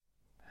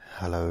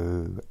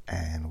Hello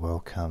and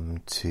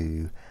welcome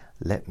to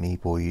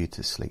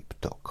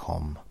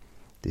letmebore-you-to-sleep.com.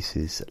 This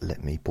is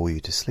Let Me Bore You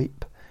to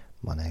Sleep.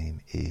 My name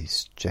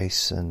is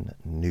Jason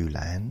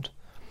Newland.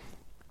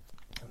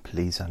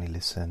 Please only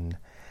listen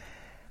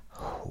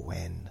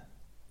when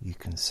you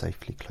can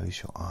safely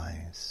close your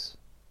eyes.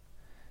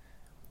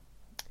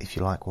 If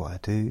you like what I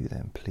do,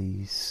 then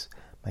please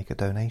make a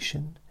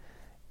donation.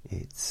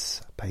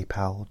 It's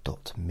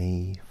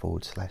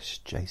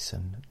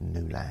paypal.me/Jason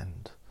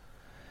Newland.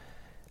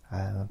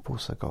 I've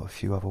also got a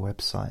few other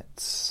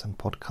websites and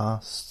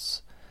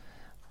podcasts,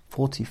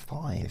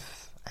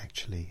 45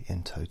 actually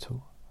in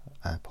total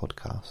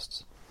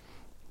podcasts.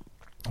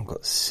 I've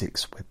got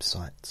 6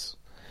 websites,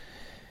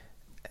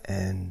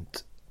 and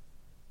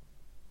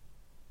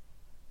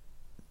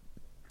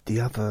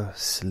the other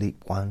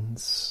sleep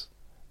ones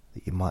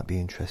that you might be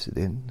interested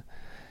in,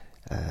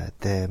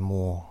 they're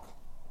more,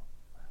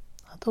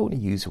 I don't want to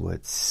use the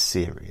word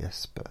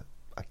serious, but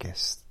I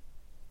guess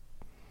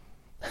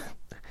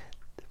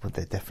but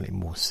they're definitely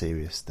more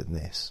serious than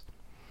this.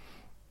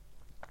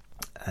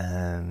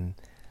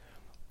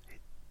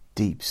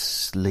 Deep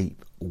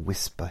Sleep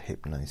Whisper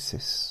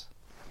Hypnosis.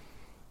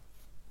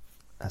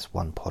 That's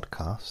one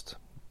podcast.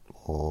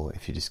 Or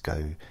if you just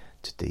go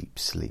to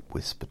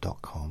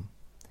deepsleepwhisper.com.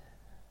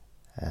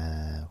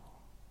 I'm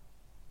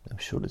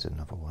sure there's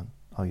another one.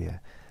 Oh yeah,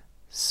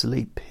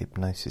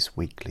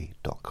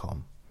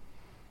 sleephypnosisweekly.com.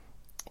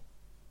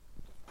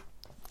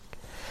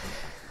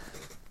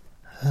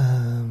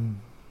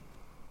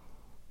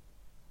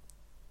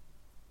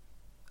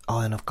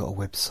 And I've got a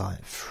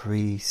website,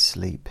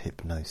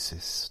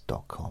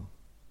 freesleephypnosis.com,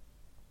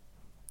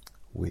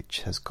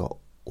 which has got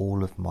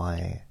all of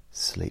my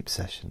sleep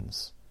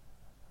sessions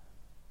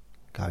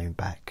going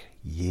back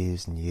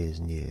years and years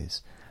and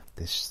years.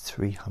 There's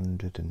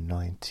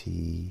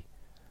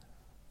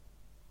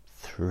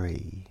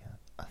 393,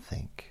 I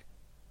think,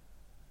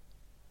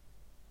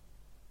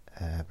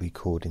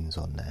 recordings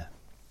on there.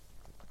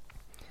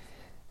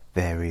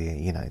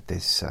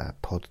 There's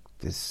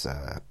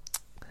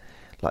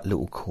like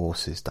little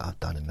courses that I've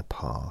done in the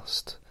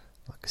past,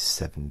 like a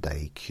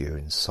 7-day cure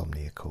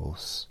insomnia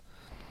course.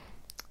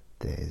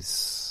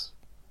 There's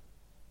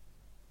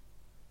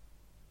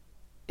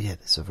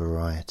a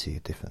variety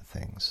of different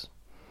things,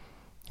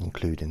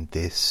 including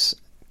this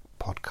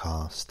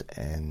podcast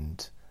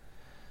and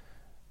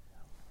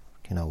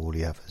all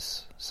the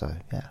others. So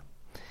yeah,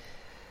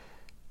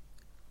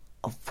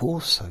 I've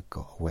also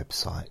got a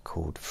website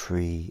called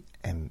Free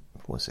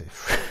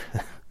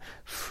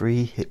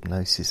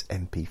Hypnosis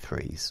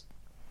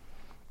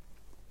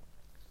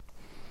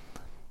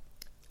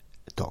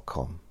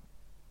MP3s.com.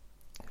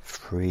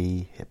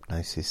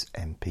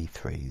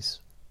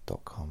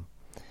 freehypnosismp3s.com.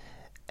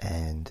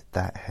 And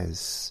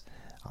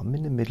I'm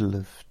in the middle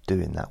of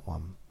doing that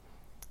one,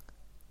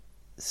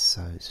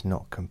 so it's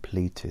not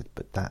completed,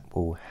 but that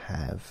will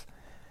have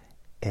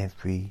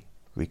every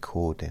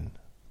recording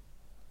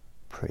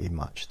pretty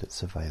much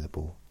that's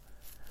available,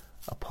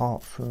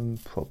 apart from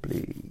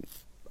probably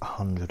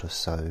 100 or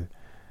so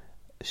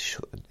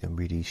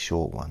really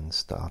short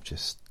ones that I've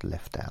just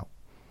left out.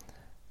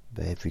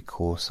 But every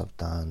course I've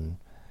done,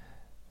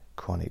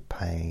 chronic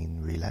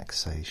pain,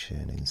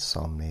 relaxation,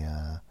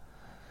 insomnia,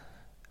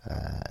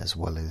 as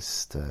well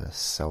as the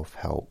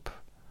self-help,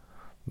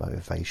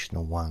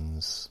 motivational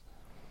ones,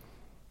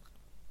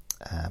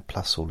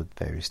 plus all the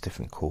various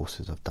different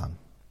courses I've done.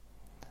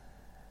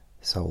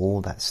 So all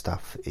that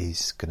stuff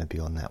is going to be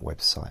on that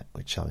website,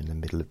 which I'm in the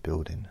middle of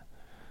building.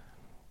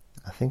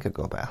 I think I've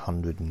got about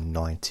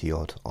 190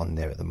 odd on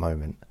there at the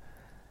moment,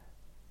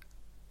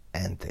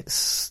 and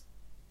it's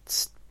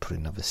probably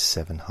another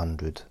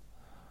 700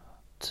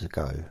 to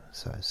go.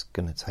 So it's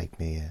going to take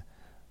me a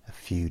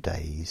few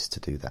days to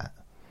do that,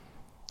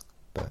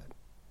 but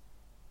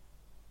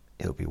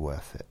it'll be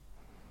worth it.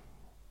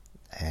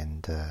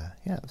 And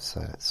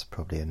so that's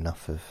probably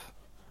enough of.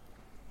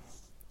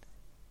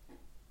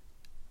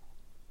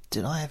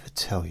 Did I ever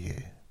tell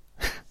you?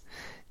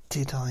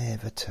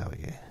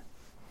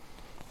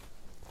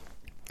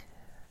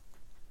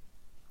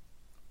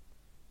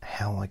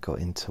 How I got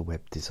into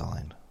web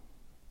design?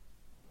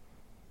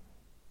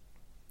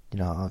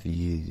 I've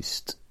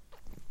used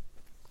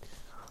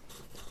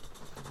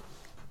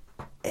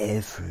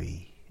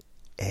every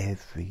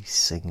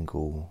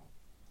single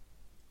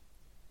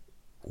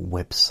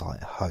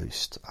website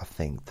host I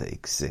think that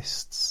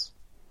exists,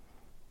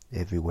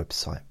 every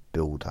website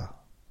builder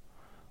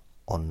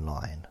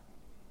online.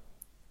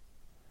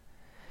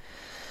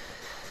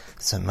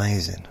 It's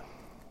amazing.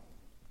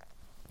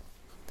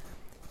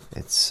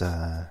 It's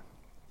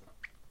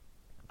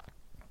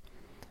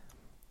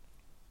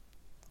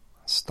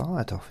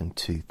started off in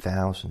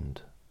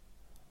 2000.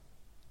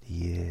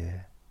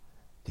 The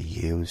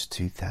year was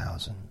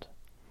 2000,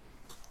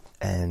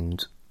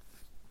 and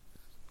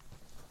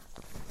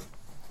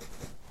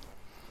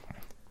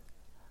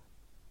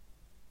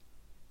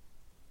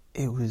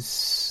it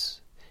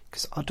was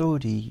because I'd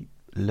already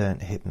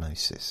learnt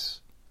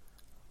hypnosis.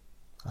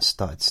 I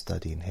started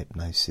studying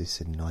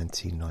hypnosis in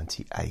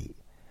 1998.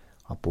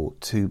 I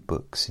bought 2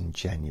 books in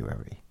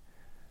January,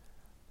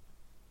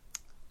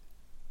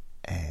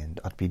 and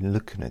I'd been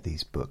looking at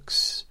these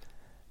books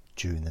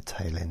during the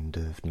tail end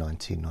of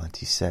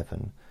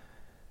 1997,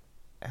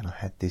 and I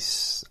had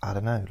this, I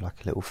don't know,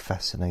 like a little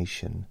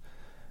fascination,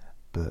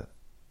 but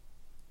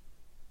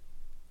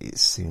it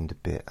seemed a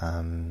bit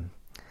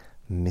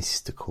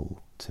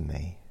mystical to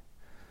me.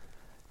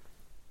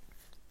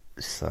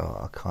 So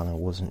I kind of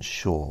wasn't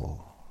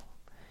sure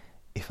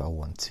if I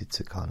wanted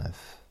to I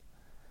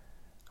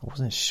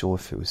wasn't sure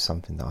if it was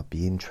something that I'd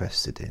be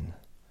interested in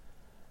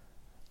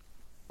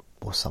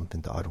or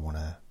something that I'd want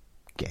to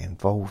get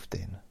involved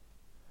in.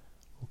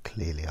 Well,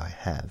 clearly I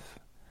have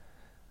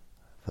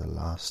for the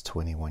last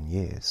 21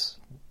 years.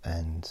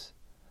 And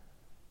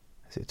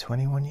is it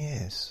 21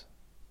 years?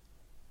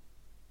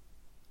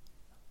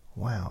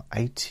 Wow,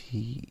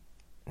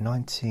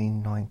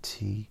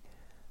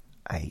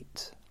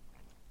 1998.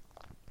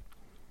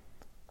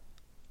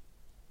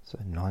 So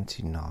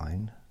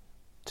 99,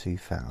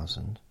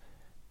 2000,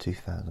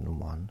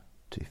 2001,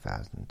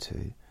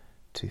 2002,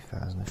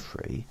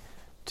 2003,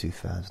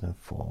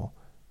 2004,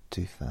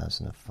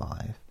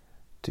 2005,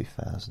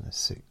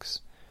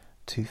 2006,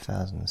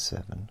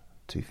 2007,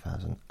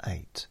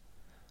 2008.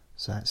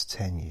 So that's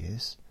 10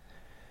 years.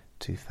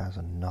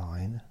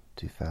 2009,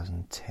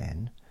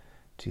 2010,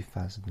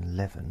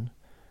 2011,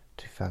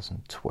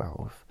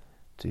 2012,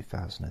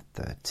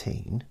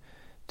 2013,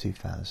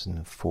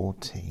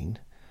 2014,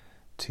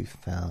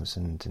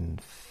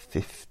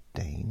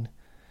 2015,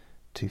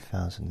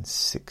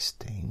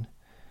 2016,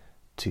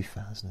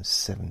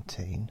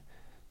 2017,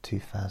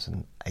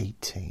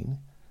 2018,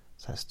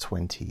 so that's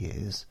 20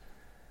 years,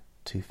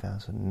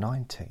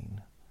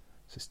 2019,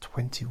 so it's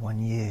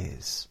 21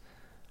 years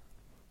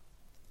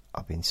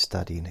I've been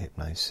studying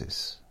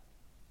hypnosis.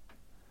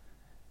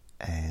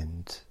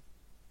 And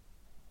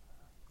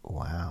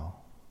wow.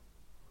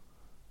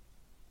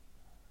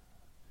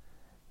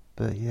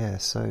 But yeah,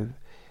 so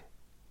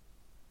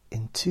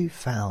in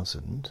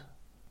 2000,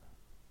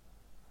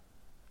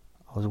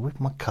 I was with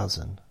my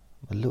cousin,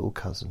 my little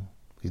cousin.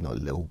 He's not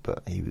little,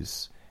 but he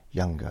was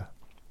younger.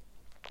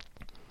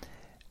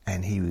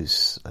 And he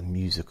was a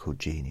musical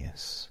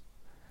genius.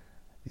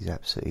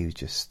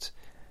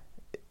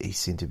 He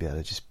seemed to be able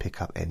to just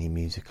pick up any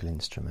musical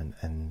instrument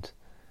and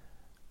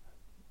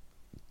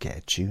get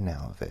a tune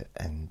out of it.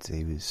 And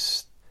he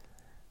was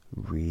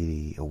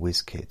really a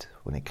whiz kid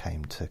when it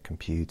came to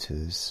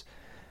computers,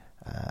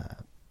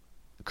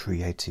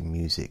 creating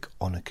music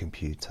on a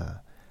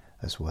computer,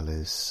 as well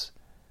as,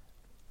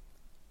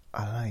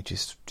 I don't know, he's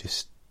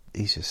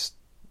just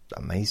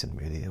amazing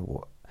really at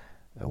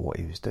what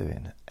he was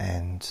doing.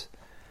 And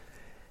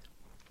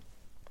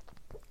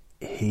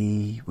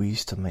we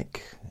used to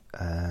make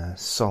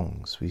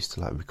songs. We used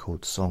to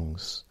record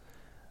songs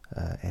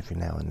every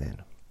now and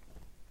then,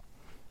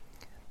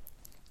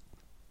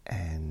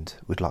 and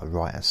we'd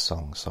write a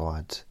song. So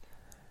I'd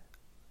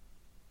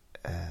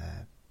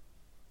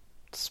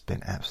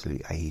spent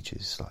absolute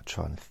ages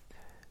trying to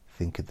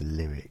think of the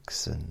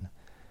lyrics and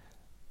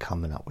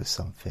coming up with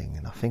something.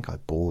 And I think I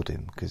bored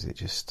him because it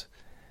just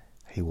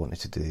went a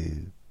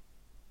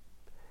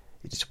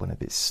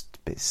bit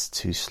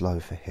too slow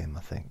for him,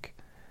 I think.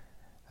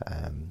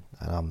 And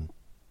I'm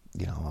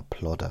a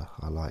plodder.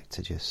 I like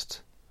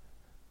just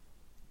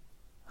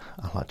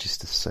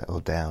to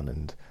settle down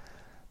and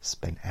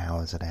spend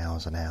hours and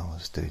hours and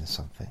hours doing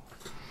something.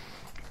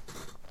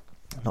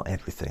 Not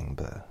everything,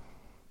 but.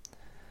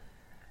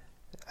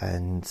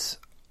 And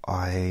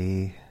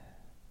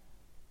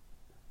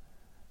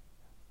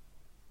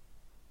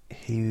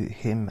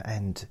him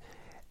and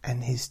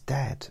his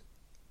dad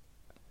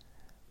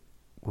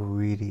were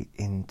really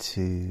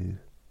into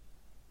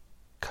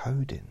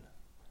coding.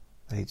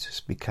 They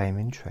just became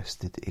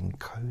interested in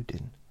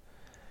coding.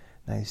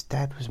 Now his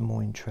dad was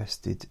more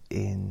interested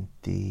in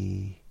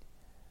the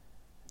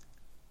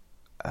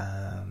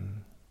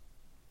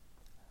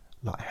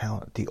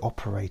how the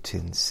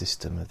operating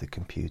system of the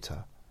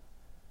computer,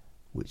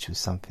 which was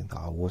something that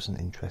I wasn't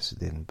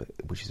interested in, but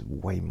which is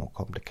way more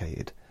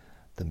complicated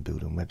than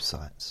building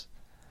websites.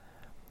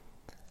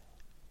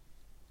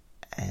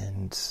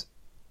 And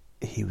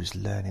he was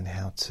learning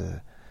how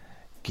to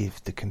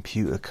give the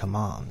computer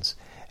commands.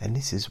 And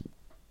this is,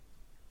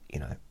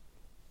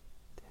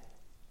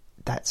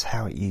 that's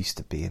how it used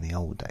to be in the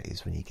old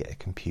days. When you get a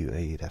computer,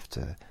 you'd have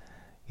to,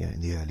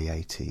 in the early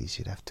 80s,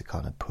 you'd have to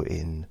kind of put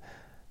in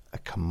a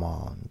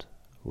command,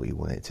 what you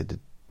wanted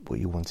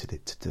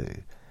it to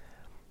do.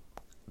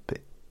 But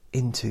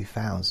in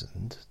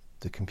 2000,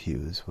 the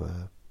computers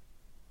were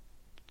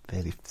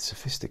fairly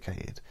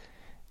sophisticated,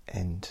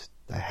 and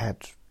they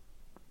had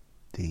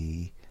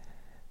we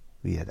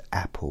had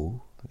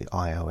Apple, the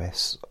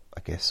iOS,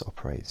 I guess,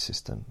 operating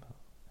system,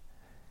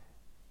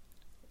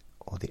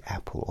 or the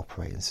Apple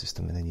operating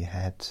system, and then you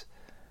had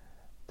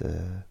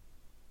the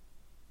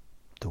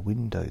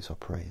Windows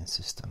operating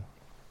system.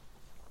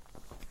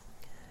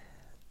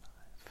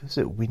 Was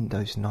it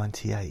Windows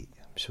 98?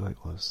 I'm sure it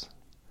was.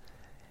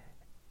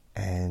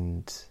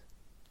 Or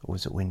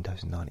was it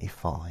Windows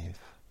 95?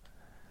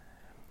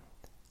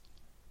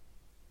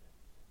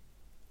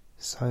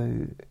 So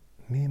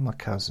me and my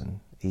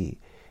cousin, he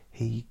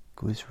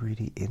was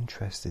really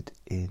interested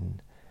in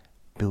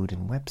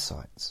building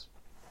websites,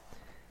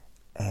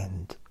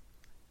 and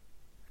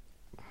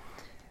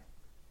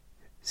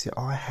see,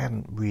 I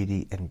hadn't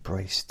really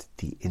embraced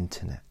the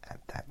internet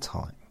at that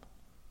time.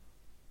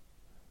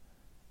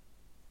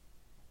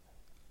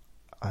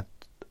 I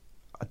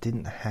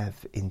didn't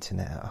have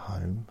internet at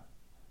home.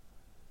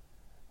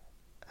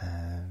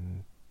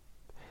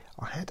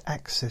 I had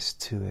access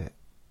to it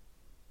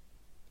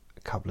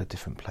a couple of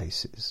different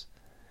places,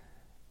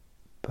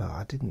 but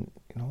I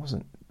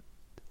wasn't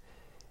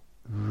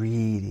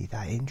really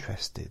that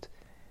interested.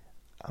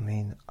 I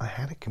mean, I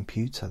had a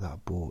computer that I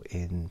bought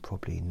in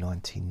probably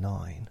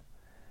 '99,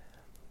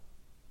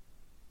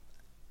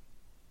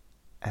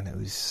 and it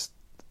was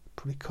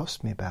probably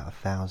cost me about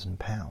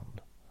 £1,000.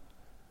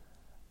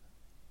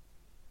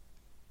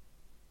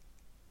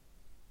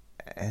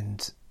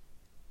 And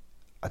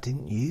I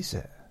didn't use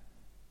it.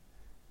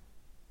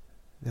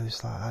 There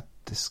was like, I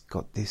just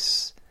got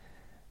this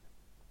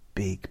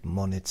big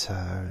monitor,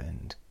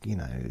 and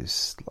it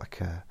was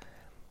like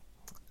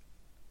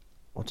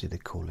what do they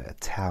call it? A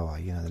tower,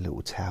 the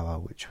little tower,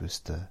 which was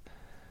the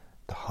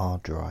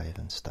hard drive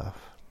and stuff.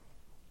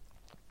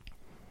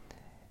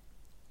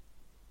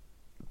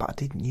 But I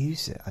didn't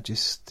use it.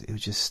 It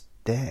was just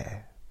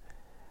there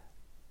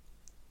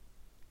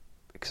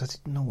because I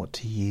didn't know what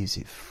to use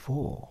it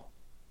for.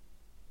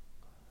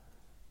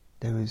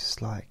 There was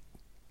like,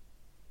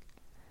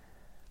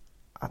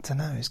 I don't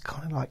know, it's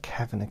kind of like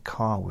having a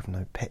car with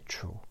no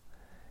petrol.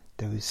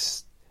 With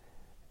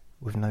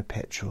no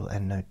petrol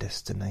and no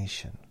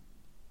destination.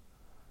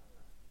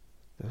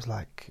 It was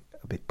like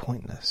a bit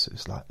pointless. It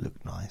was like, it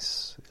looked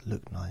nice,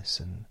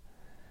 and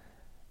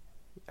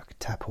I could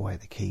tap away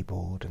the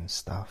keyboard and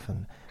stuff,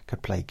 and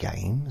could play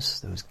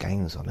games. There was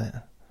games on it.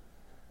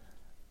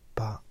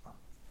 But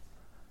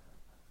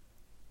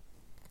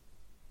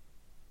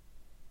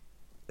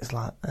it's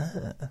like,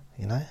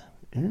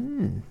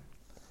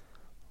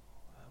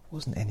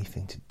 wasn't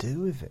anything to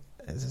do with it.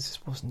 It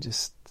just wasn't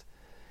just.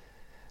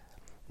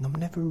 I've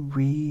never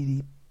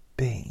really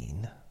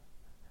been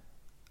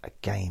a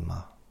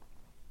gamer.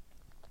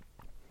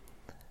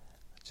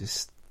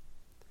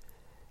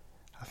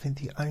 I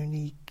think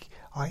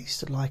I used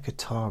to like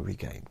Atari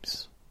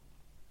games.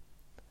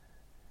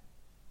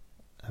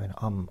 I mean,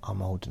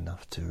 I'm old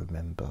enough to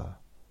remember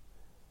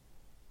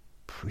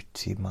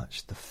pretty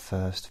much the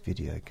first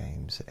video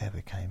games that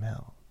ever came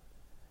out.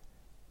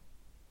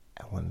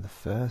 And one of the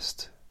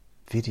first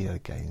video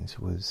games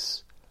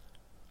was,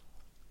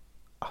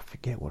 I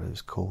forget what it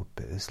was called,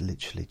 but it was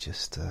literally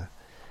just it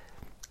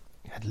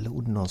had a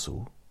little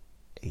nozzle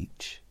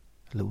each,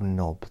 a little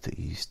knob that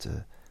you used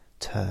to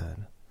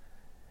turn,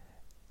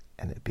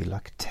 and it'd be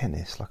like a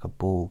tennis, like a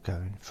ball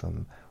going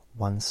from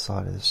one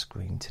side of the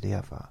screen to the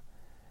other,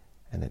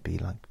 and it'd be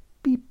like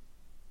beep,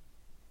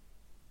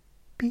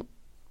 beep,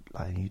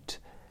 like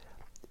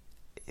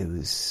it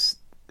was,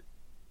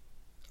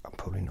 I'm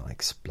probably not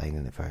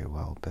explaining it very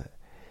well, but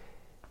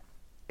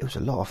it was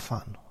a lot of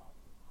fun.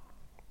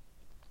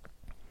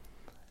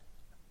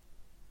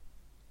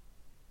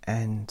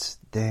 And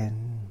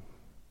then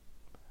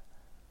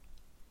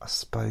I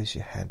suppose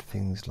you had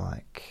things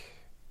like,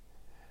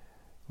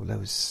 well, there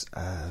was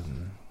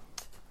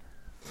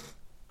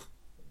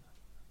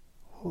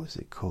what was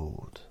it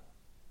called?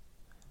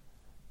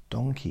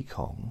 Donkey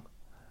Kong,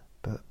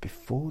 but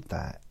before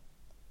that,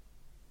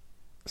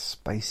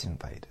 Space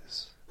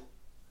Invaders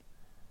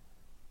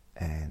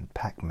and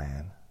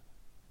Pac-Man,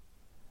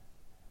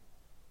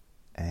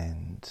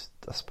 and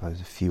I suppose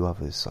a few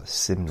others, like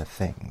similar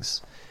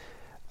things.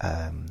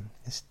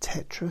 Is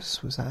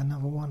Tetris, was that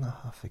another one?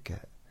 I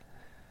forget.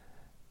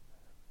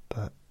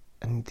 But,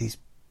 and these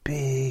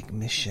big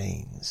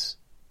machines,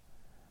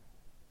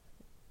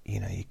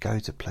 you go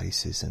to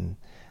places, and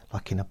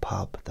like in a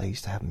pub, they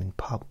used to have them in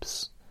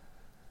pubs,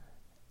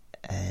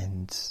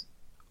 and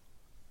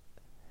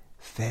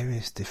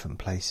various different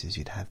places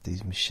you'd have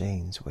these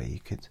machines where you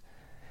could,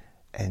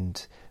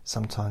 and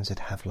sometimes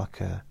it'd have like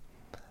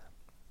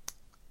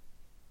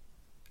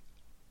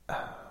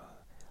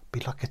be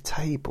like a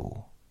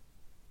table.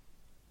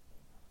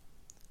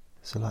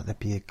 So like there'd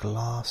be a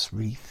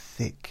really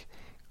thick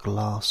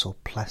glass or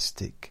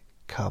plastic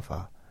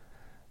cover,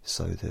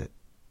 so that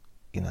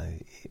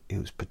it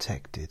was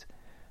protected,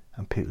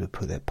 and people would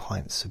put their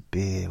pints of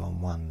beer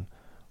on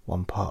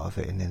one part of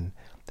it, and then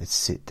they'd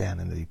sit down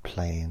and they'd be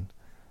playing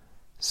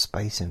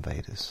Space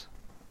Invaders,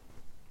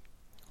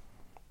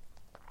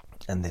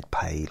 and they'd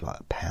pay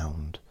like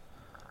 £1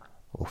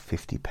 or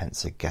 50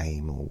 pence a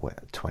game, or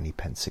 20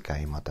 pence a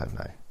game, I don't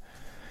know.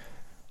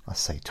 I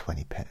say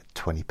 20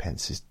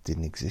 pence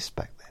didn't exist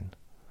back then.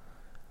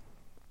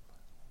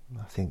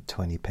 I think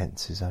 20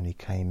 pence only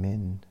came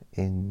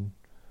in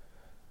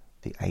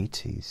the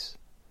 80s,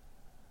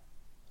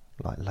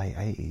 like late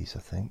 80s, I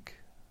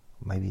think,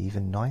 maybe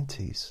even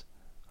 90s,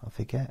 I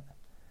forget.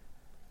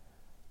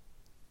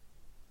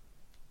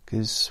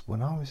 Because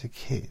when I was a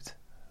kid,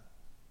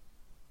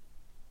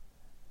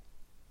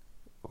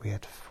 we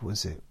had,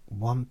 was it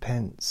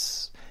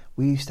 1p?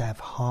 We used to have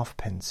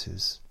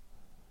halfpences.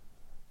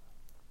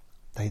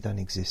 They don't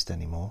exist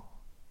anymore,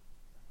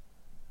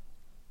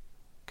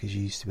 because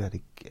you used to be able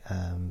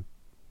to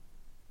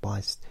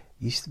buy.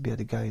 You used to be able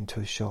to go into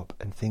a shop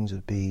and things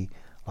would be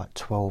like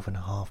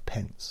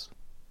 12.5p.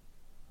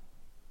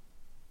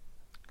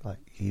 Like,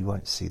 you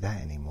won't see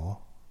that anymore.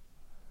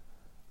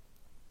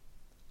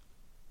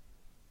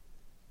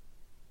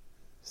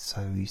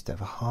 So we used to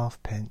have a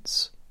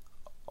halfpence,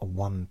 a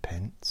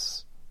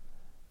 1p,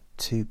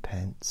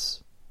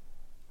 2p,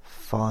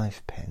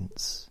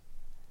 5p,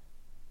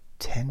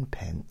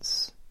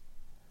 10p,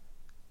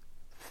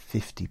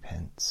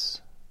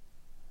 50p,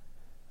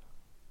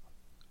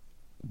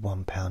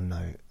 £1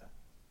 note,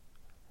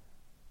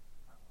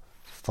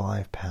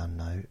 £5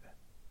 note,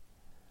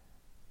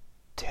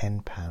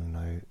 £10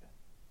 note.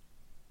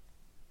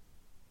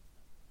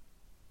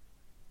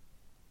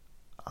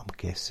 I'm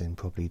guessing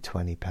probably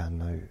 £20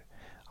 note,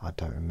 I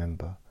don't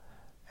remember,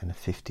 and a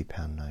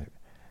 £50 note.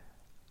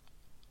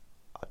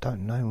 I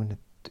don't know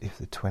if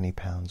the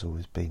 £20's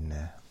always been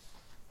there.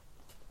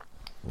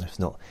 If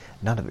not,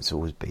 none of it's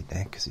always been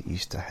there, because they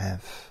used to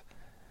have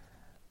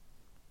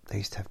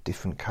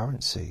different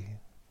currency,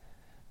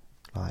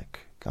 like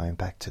going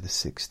back to the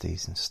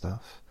 60s and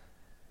stuff.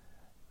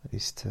 They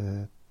used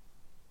to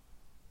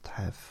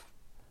have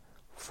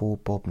 4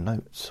 bob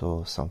notes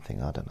or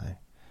something, I don't know,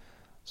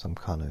 some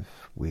kind of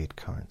weird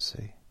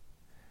currency.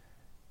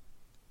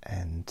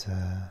 And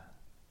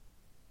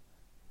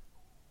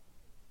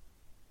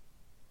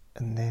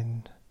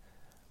then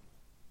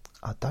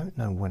I don't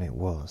know when it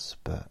was,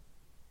 but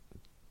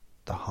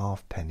the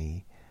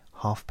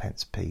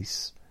halfpence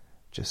piece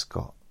just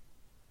got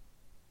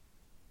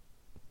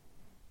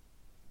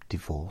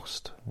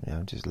divorced,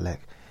 just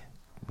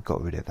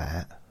got rid of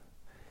that.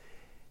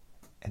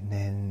 And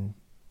then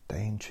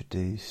they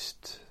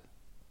introduced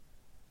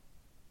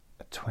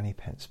a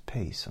 20p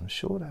piece. I'm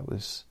sure that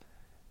was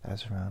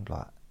around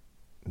like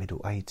middle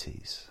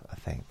 80s, I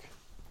think.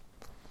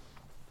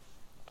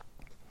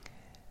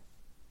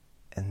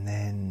 And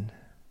then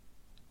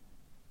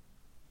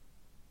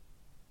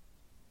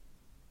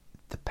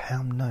the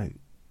pound note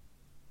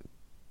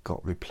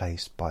got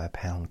replaced by a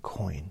pound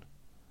coin.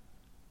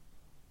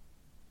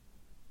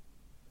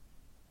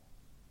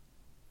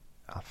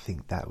 I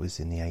think that was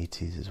in the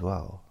 80s as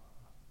well.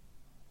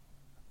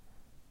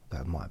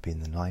 That might be in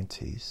the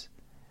 90s.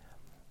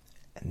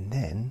 And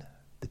then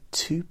the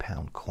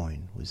 £2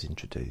 coin was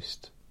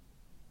introduced.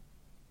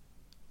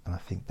 And I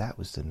think that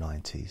was the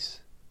 90s.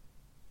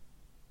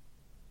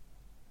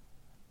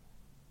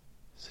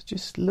 So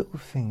just little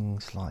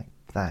things like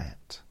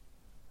that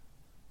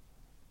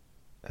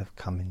have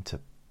come into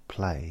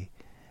play,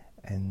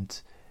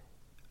 and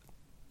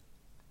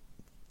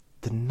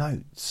the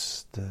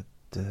notes, the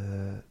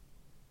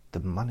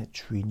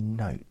monetary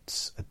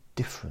notes are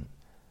different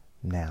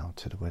now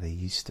to the way they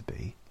used to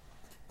be.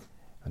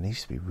 And they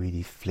used to be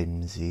really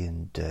flimsy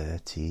and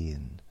dirty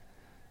and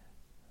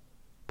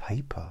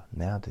paper.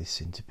 Now they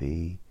seem to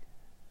be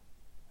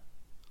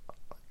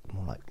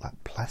more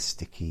like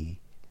plasticky.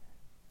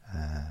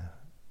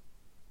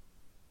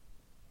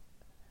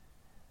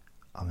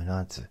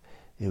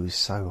 It was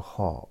so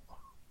hot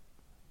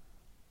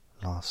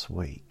last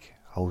week.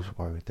 I was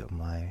worried that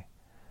my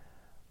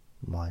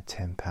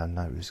 £10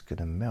 note was going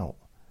to melt,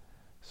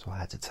 so I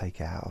had to take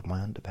it out of my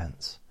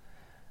underpants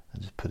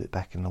and just put it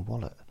back in the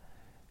wallet,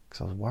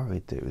 because I was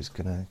worried that it was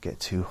going to get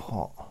too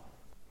hot.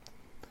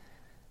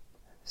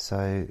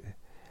 So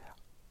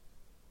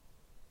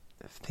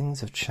things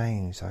have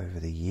changed over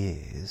the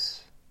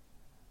years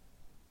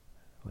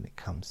when it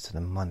comes to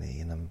the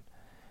money, and I'm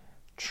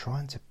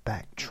trying to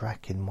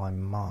backtrack in my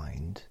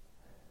mind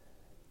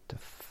to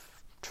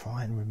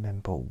try and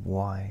remember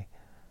why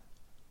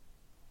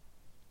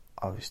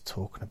I was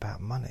talking about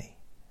money.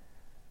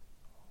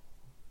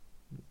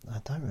 I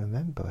don't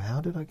remember. How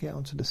did I get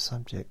onto the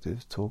subject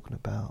of talking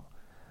about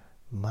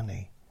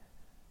money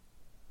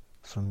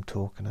from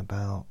talking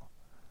about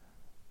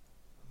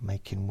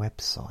making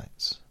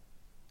websites?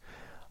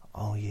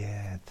 Oh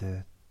yeah,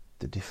 the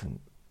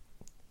different.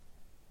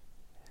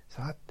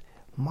 So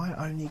my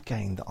only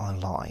game that I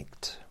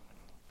liked.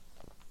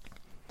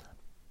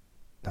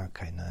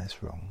 Okay, no,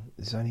 that's wrong.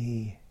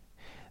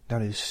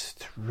 There's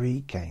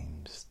 3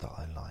 games that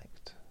I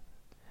liked.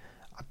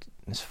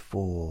 There's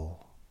 4,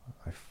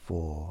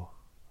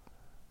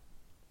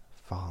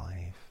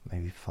 5,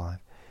 maybe 5.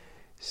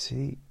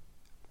 See,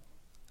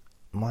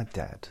 my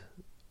dad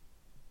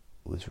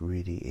was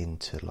really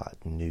into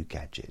like new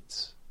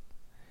gadgets,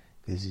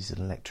 because he's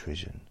an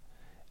electrician,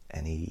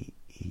 and he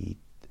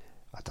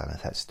I don't know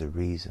if that's the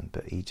reason,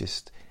 but he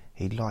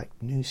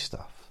liked new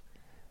stuff,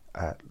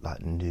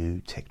 like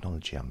new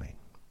technology, I mean.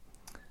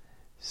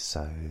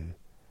 So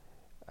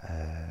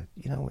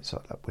it's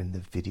like when the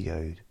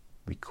video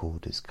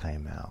recorders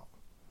came out,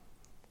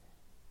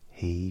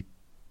 he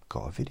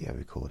got a video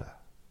recorder,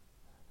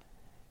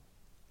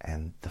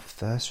 and the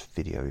first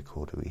video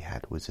recorder we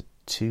had was a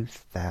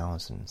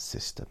 2000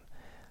 system.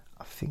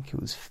 I think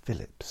it was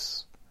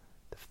Philips,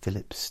 the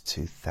Philips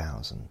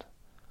 2000,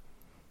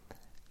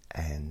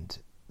 and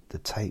the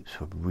tapes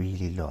were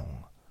really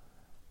long,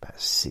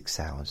 about 6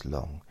 hours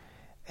long,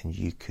 and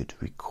you could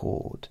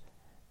record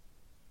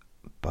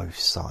both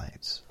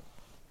sides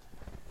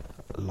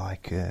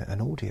like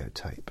an audio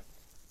tape.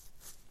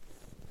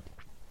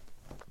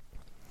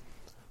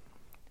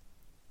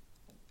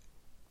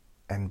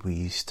 And we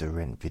used to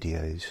rent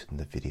videos from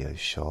the video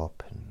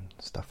shop and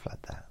stuff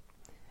like that.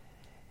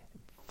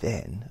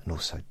 Then, and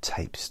also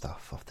tape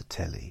stuff off the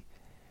telly.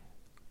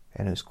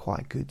 And it was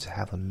quite good to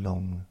have a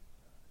long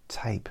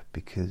tape,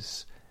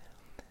 because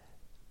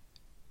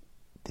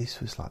this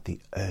was like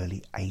the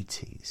early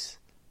 80s,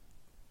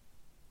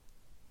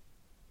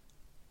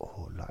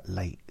 or like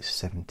late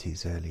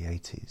 70s, early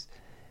 80s,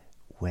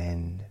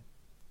 when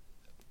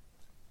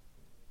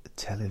the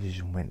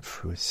television went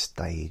through a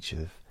stage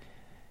of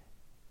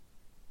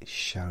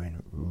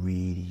showing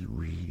really,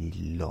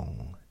 really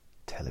long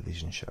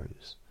television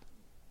shows.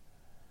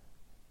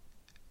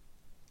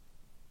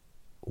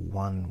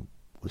 One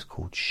was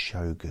called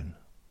Shogun,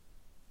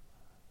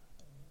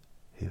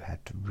 who had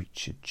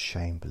Richard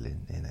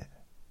Chamberlain in it.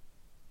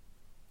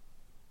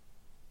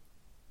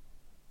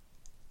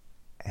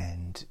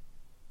 And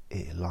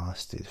it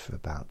lasted for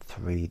about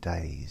 3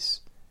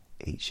 days,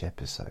 each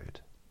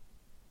episode.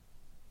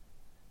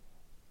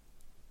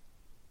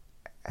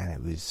 And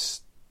it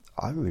was,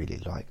 I really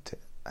liked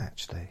it,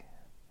 actually.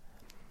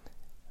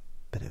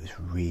 But it was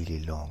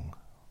really long,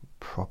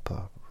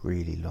 proper,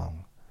 really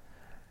long.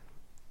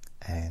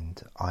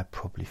 And I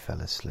probably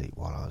fell asleep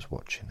while I was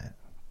watching it.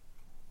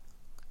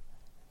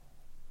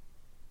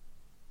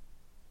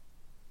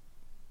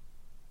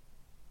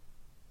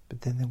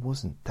 But then there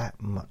wasn't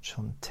that much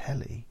on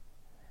telly.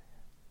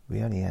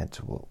 We only had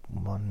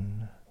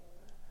one.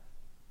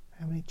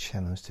 How many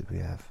channels did we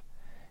have?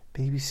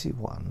 BBC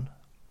One,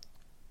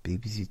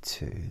 BBC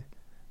Two,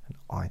 and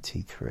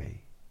IT3.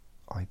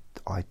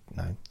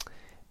 No,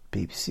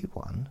 BBC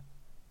One,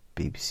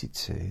 BBC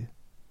Two,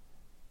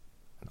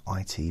 and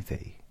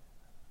ITV.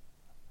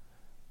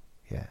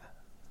 Yeah.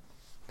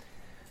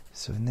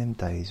 So in them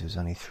days, there was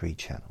only 3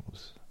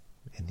 channels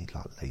in the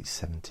late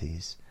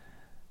 70s,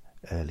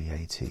 early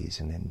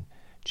 80s, and then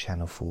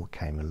Channel 4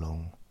 came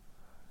along.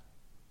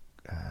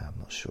 I'm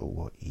not sure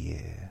what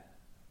year,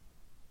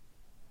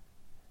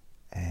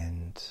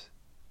 and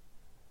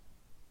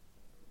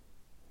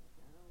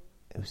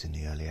it was in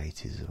the early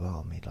 80s as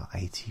well. I mean, like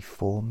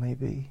 84,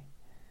 maybe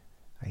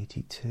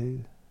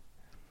 82.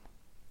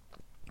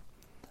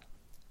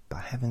 But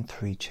having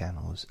 3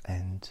 channels,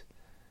 and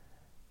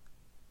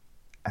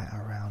at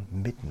around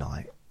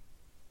midnight,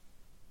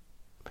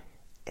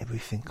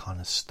 everything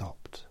kind of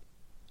stopped.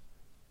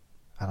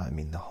 I don't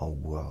mean the whole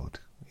world,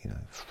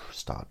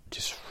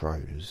 just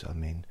froze. I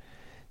mean,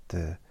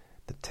 the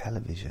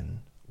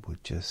television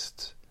would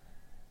just,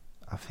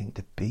 I think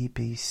the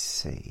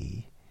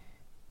BBC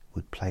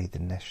would play the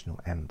national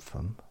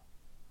anthem,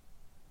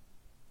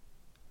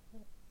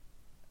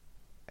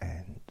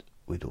 and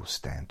we'd all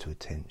stand to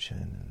attention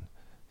and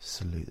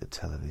salute the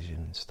television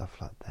and stuff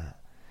like that.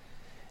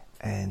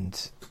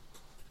 And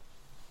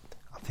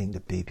I think the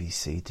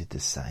BBC did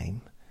the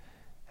same,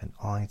 and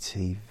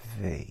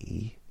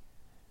ITV,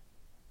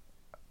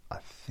 I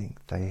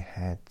think they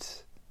had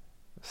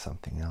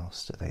something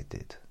else that they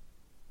did,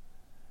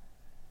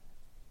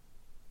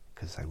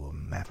 because they were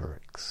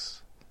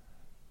mavericks.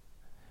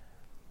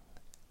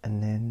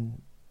 And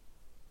then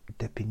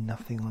there'd be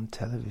nothing on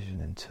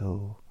television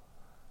until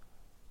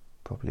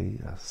probably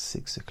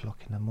 6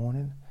 o'clock in the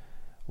morning,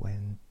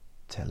 when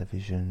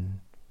television,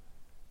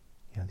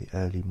 the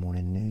early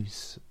morning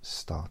news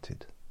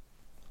started.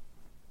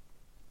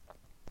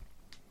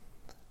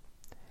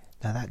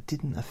 Now that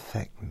didn't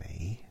affect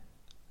me,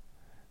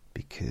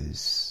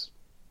 because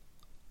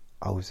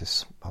I was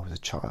a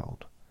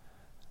child,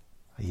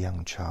 a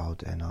young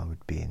child, and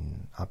I'd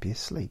be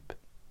asleep.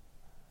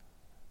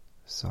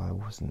 So I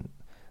wasn't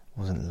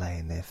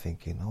laying there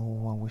thinking,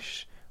 oh, I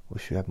wish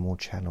we had more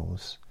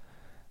channels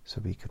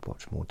so we could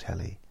watch more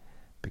telly,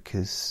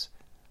 because,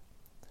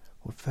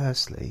 well,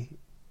 firstly,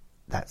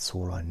 that's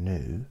all I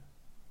knew.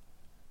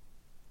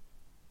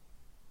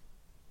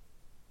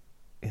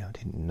 I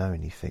didn't know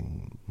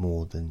anything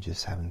more than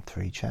just having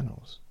 3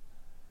 channels.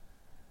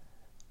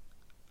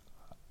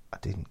 I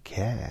didn't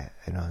care,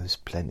 there's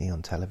plenty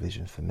on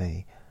television for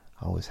me.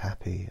 I was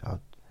happy.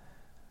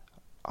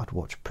 I'd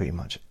watch pretty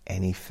much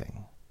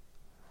anything.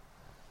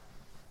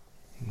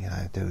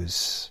 I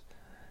was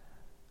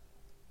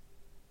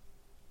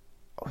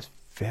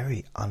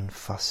very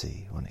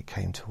unfussy when it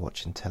came to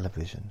watching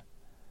television.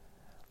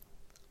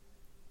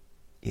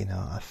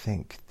 I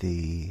think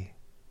I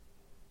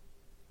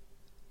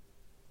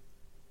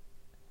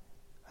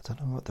don't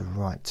know what the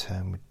right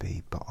term would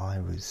be, but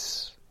I've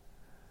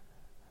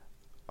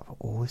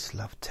always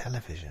loved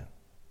television.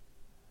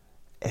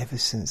 Ever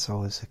since I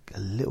was a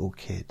little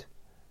kid.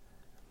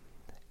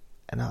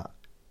 And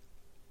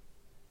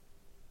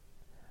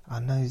I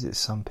know that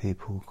some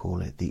people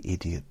call it the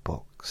idiot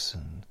box,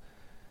 and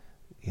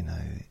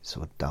it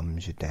sort of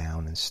dumbs you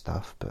down and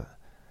stuff, but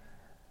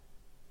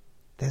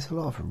there's a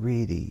lot of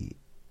really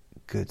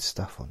good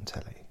stuff on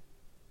telly.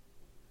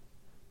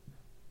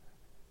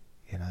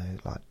 You know,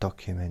 like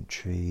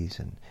documentaries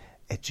and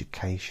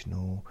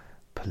educational,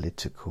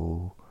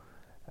 political,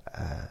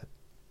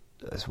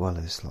 as well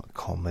as like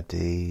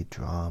comedy,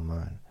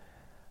 drama, and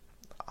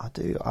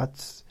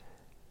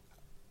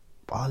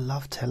I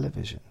love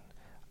television.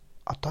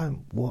 I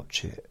don't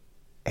watch it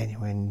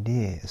anywhere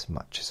near as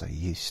much as I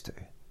used to.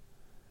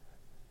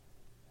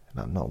 And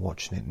I'm not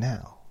watching it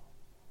now.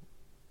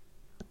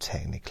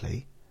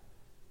 Technically,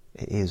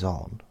 it is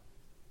on,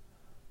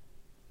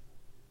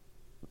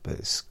 but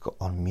it's got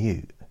on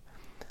mute.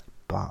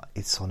 But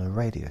it's on a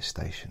radio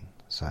station,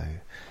 so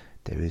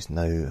there is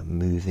no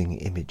moving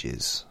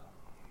images.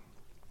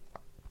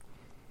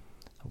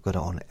 I've got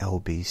it on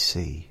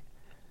LBC,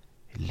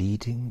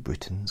 Leading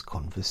Britain's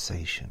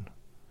Conversation.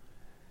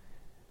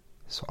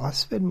 So I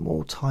spend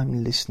more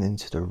time listening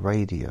to the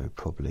radio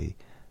probably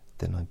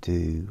than I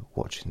do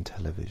watching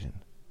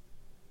television,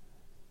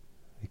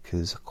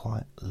 because I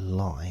quite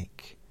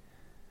like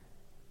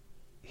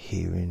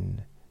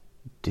hearing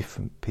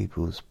different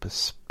people's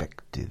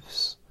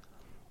perspectives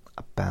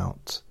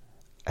about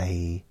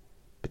a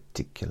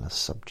particular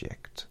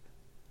subject,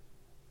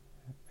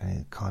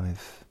 and it kind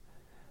of,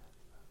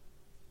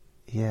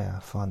 I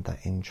find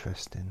that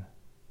interesting.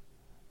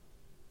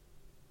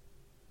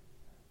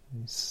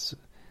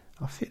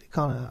 I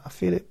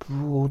feel it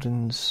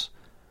broadens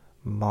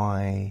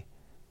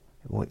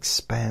or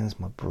expands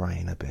my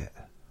brain a bit.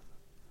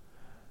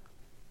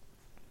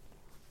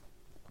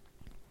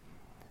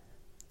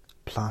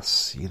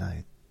 Plus, you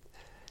know,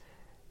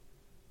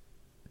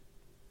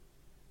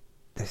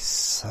 there's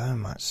so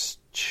much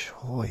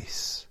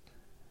choice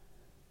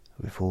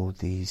with all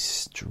these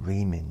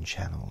streaming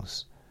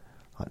channels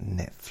like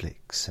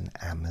Netflix and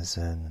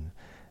Amazon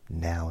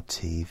and Now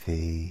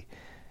TV,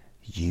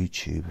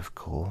 YouTube, of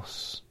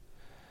course.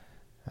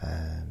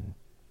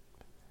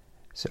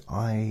 So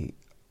I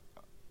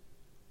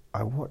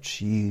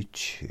watch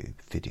YouTube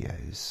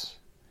videos,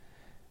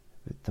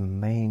 but the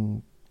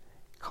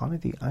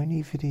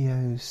only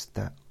videos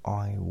that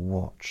I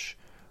watch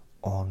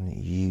on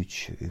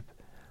YouTube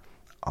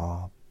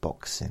are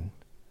boxing.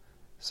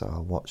 So I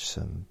watch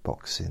some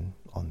boxing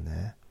on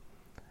there,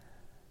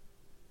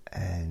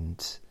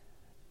 and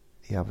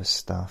the other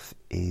stuff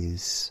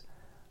is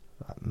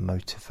like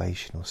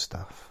motivational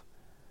stuff,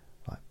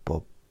 like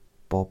Bob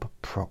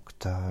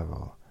Proctor,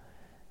 or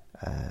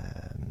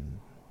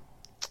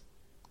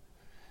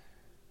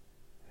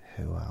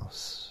who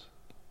else?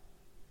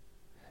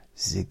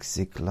 Zig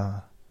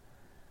Ziglar.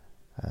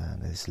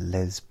 There's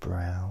Les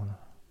Brown.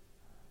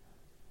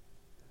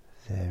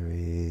 There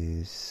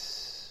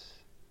is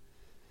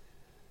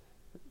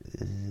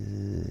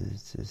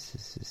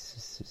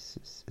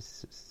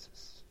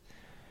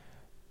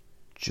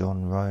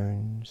John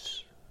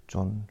Rohns.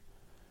 John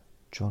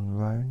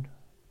Rohn.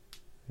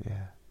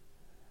 Yeah.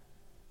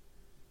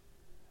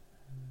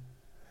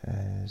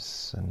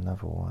 There's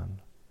another one.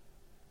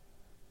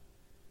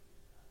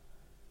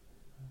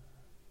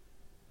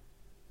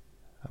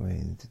 I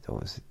mean,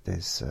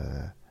 there's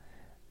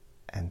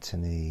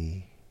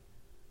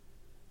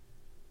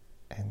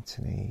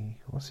Anthony,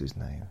 what's his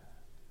name?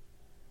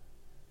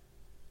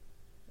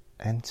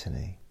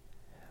 Anthony.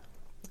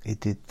 He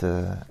did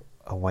the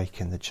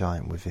Awaken the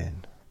Giant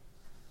Within.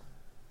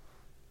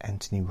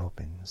 Anthony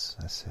Robbins,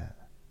 that's it.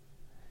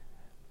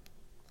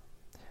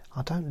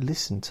 I don't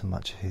listen to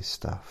much of his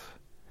stuff,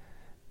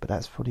 but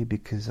that's probably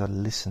because I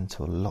listened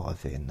to a lot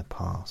of it in the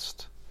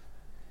past,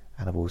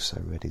 and I've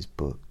also read his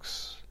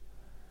books.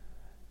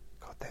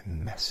 God, they're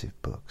massive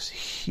books,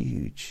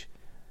 huge,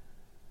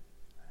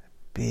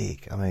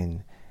 big. I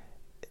mean,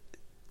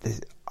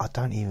 I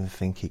don't even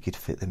think he could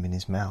fit them in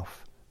his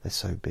mouth. They're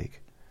so big.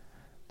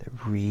 They're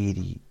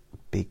really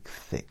big,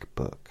 thick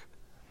book.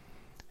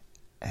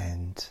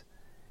 And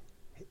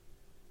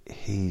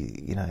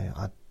he, you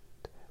know,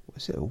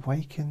 was it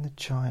Awaken the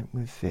Giant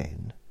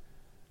Within?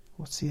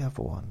 What's the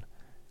other one?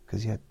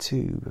 Because he had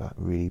two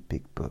really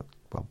big books.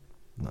 Well,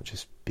 not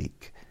just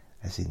big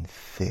as in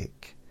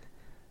thick,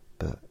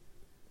 but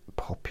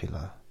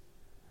popular.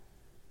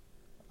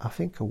 I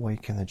think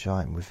Awaken the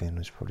Giant Within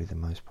was probably the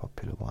most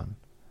popular one.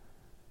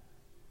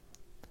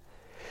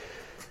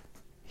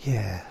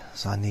 Yeah,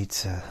 so I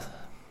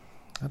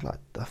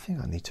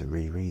think I need to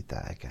reread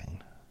that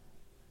again.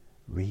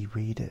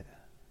 Reread it?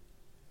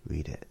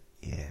 Read it,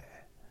 yeah.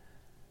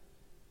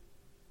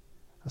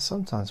 I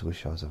sometimes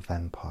wish I was a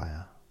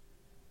vampire,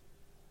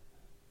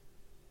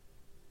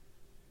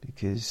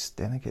 because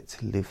then I get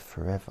to live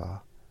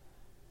forever,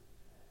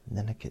 and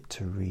then I get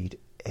to read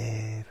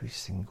every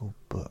single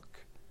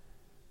book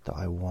that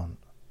I want.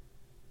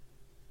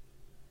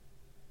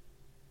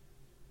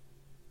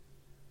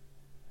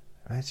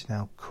 Imagine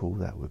how cool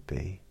that would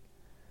be.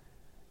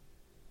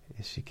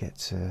 Is you get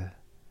to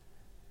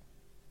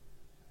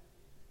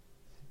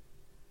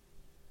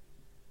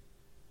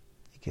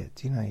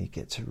you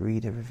get to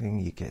read everything,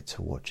 you get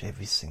to watch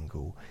every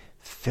single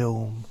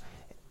film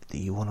that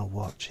you want to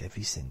watch,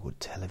 every single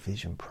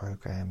television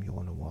program you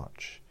want to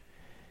watch.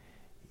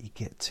 you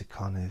get to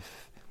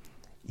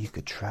you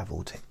could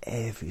travel to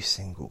every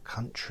single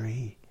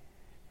country.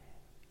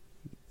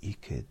 You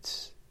could,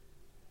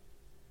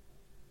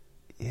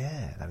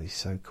 yeah, that'd be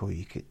so cool.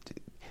 You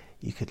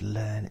could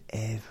learn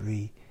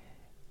every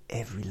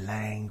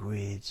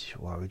language.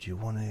 Why would you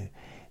want to?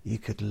 You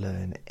could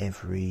learn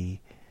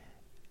every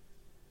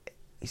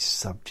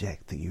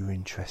subject that you're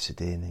interested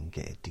in and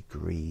get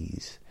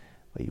degrees.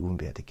 Well, you wouldn't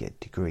be able to get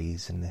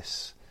degrees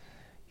unless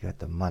you had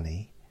the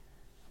money.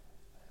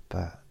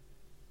 But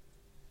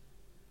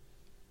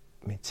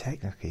I mean,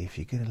 technically, if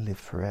you're going to live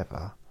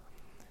forever,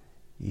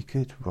 you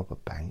could rob a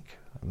bank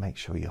and make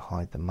sure you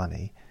hide the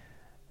money,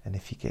 and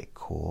if you get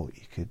caught,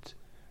 you could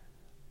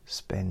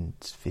spend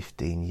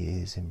 15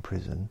 years in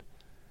prison,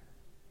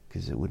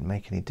 because it wouldn't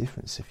make any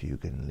difference if you were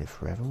going to live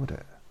forever, would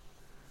it?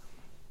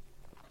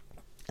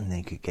 And then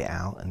you could get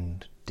out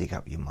and dig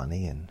up your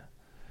money and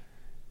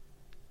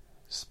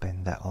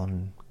spend that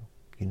on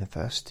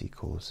university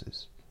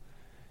courses,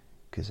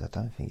 because I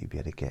don't think you'd be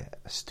able to get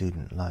a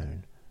student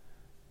loan.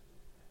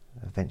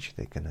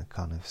 Eventually they're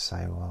going to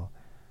say, well,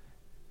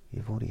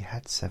 you've already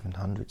had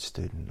 700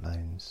 student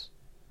loans,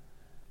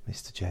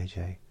 Mr.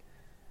 JJ,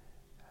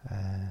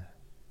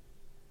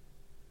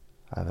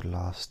 over the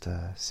last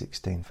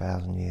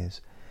 16,000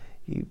 years.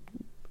 You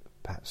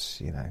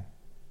perhaps,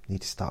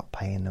 need to start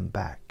paying them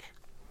back.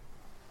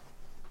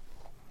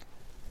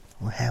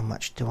 Well, how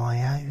much do I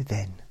owe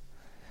then?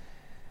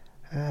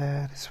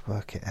 Let's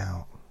work it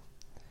out.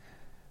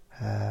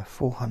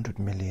 400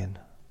 million.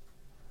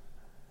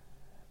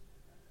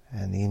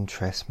 And the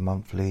interest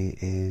monthly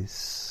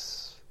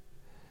is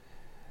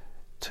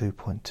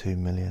 2.2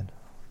 million.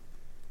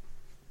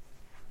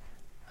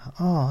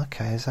 Oh,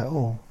 okay, is that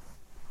all?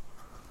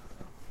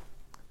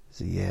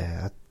 So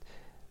yeah,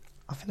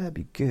 I think that'd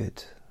be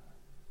good.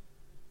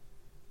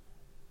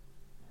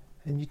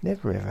 And you'd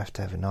never ever have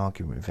to have an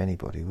argument with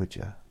anybody, would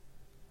you?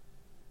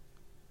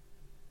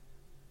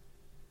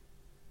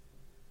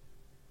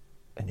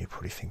 And you're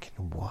probably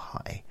thinking,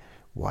 why?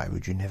 Why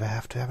would you never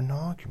have to have an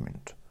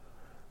argument?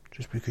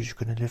 Just because you're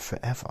going to live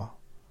forever?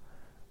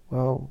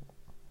 Well,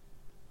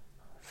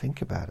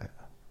 think about it.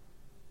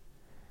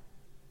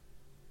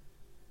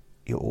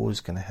 You're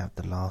always going to have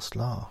the last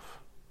laugh.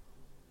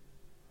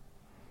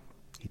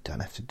 You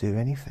don't have to do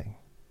anything.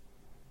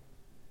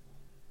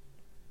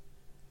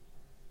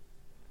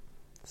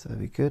 So it'd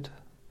be good.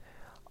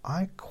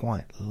 I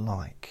quite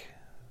like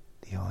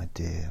the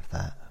idea of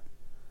that,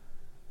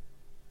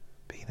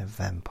 being a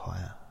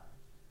vampire.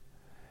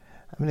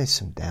 I mean, there's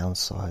some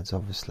downsides,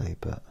 obviously,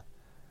 but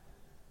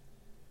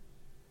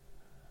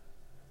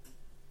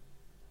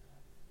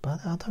I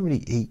don't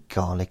really eat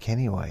garlic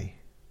anyway.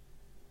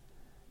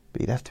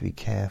 But you'd have to be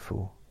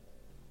careful.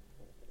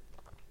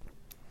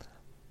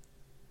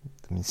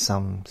 I mean,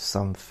 some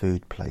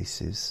food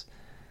places,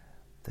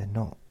 they're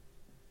not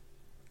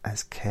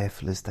as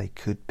careful as they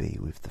could be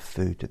with the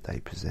food that they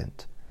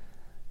present,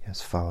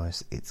 as far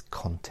as its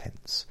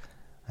contents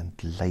and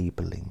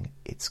labelling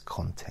its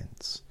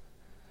contents.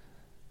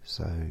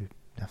 So you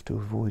have to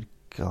avoid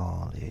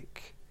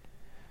garlic.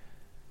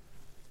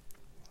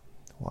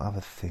 What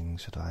other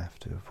things should I have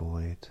to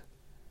avoid?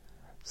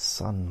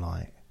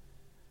 Sunlight.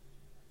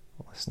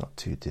 Well, it's not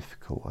too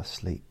difficult. I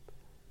sleep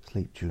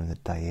during the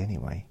day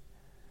anyway.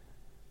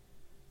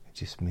 It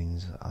just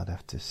means that I'd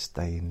have to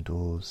stay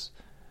indoors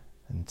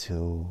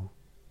until,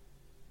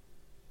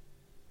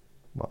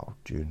 well,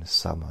 during the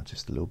summer,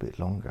 just a little bit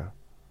longer.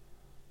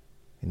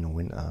 In the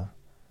winter,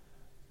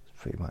 it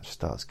pretty much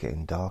starts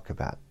getting dark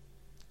about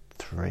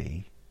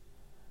 3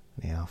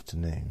 in the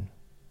afternoon.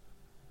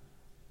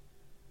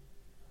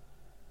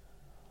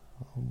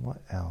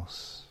 What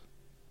else?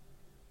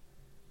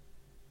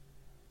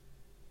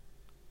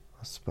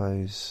 I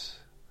suppose,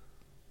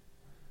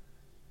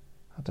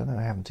 I don't know,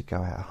 having to go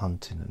out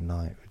hunting at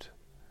night.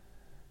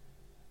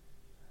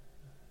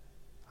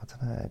 I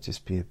don't know, it'd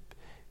just be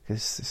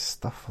because there's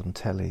stuff on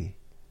telly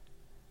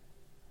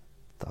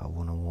that I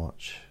want to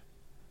watch.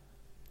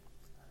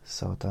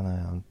 So I don't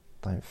know,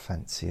 I don't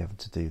fancy having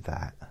to do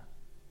that.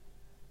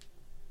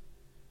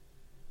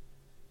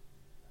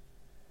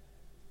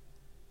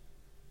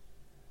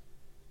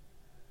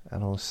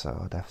 And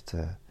also I'd have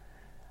to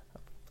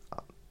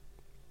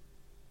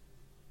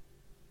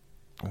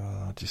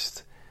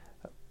just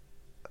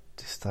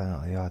don't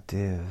like the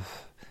idea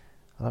of,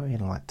 I don't really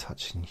like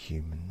touching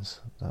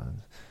humans. I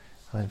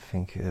don't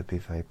think it would be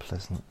very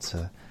pleasant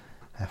to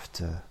have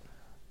to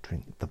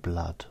drink the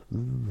blood.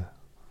 Ooh,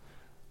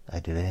 I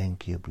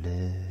drank your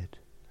blood.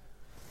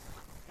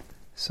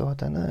 So I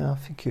don't know, I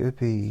think it would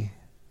be,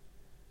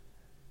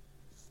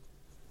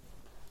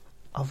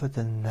 other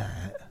than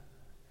that,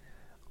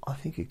 I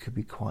think it could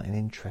be quite an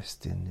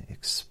interesting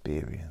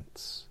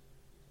experience.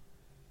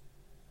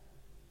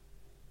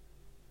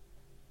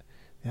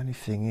 The only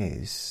thing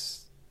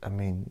is, I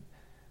mean,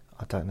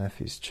 I don't know if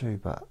it's true,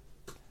 but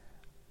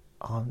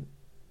I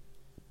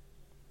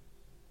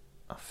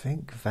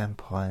think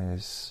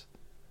vampires,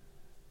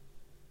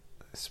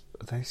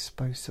 are they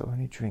supposed to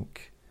only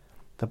drink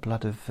the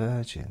blood of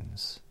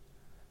virgins?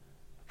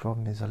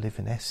 problem is I live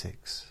in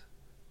Essex,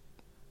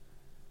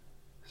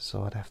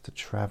 so I'd have to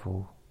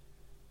travel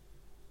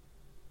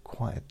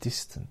quite a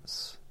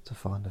distance to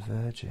find a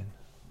virgin.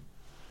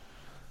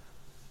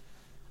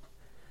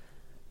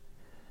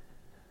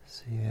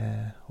 So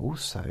yeah,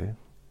 also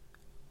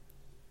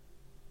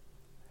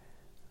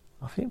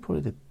I think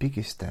probably the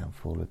biggest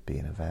downfall of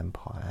being a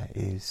vampire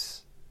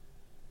is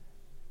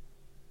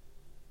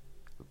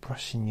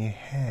brushing your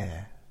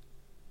hair.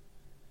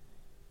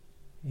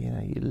 You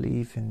know, you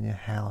leave in your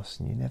house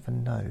and you never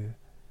know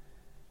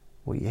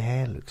what your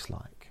hair looks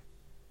like.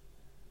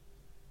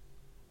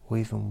 Or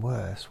even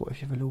worse, what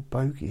if you have a little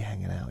bogey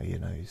hanging out of your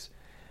nose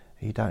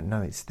and you don't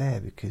know it's there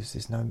because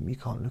you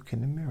can't look in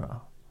the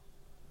mirror.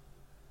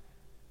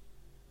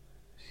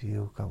 So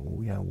you'll go,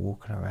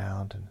 walking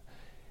around and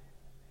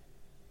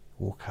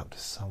walk up to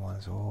someone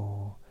and say,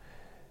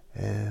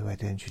 why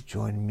don't you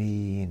join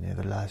me in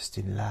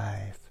everlasting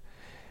life?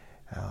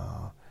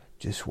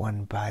 Just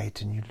one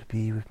bite and you'll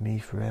be with me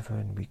forever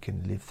and we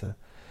can live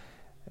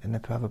and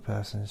the other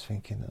person is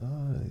thinking,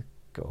 he's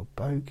got a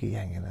bogey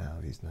hanging out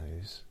of his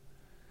nose.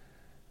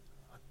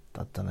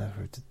 I don't know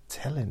if to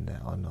tell him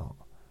that or not.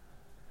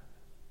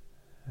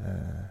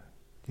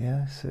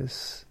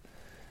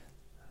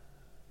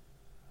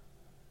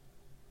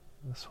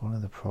 That's one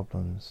of the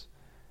problems.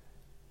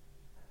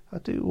 I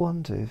do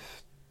wonder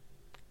if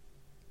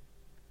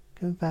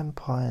can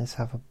vampires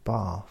have a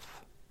bath?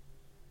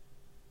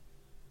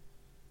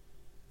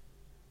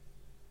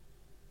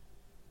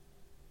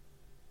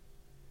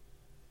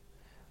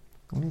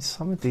 I mean,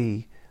 some of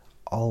the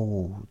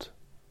old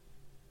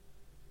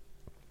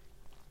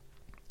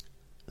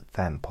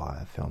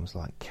vampire films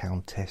like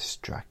Countess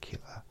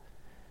Dracula,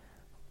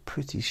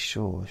 pretty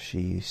sure she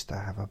used to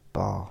have a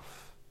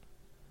bath,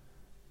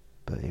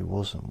 but it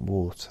wasn't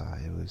water,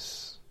 it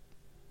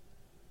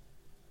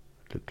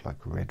looked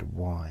like red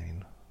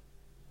wine.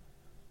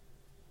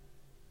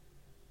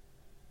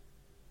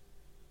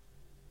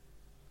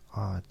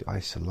 I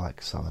used to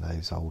like some of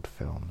those old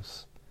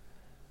films.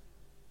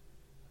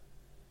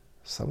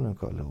 Some of them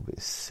got a little bit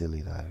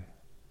silly though.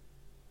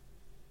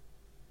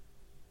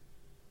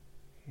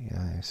 You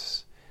know,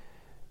 it's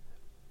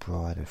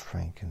Bride of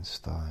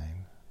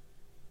Frankenstein.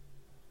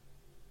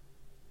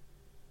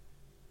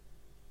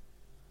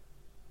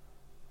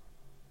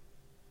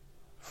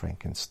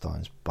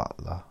 Frankenstein's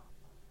butler.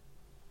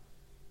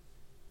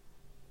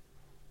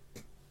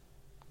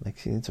 They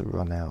seem to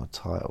run out of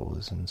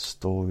titles and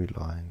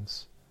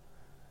storylines.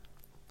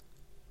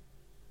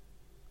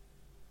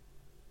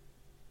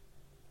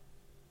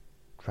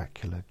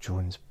 Dracula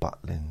joins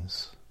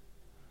Butlins.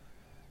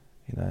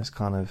 You know, it's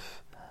kind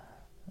of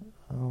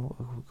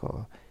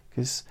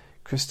because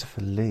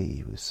Christopher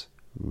Lee was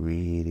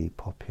really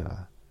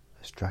popular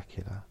as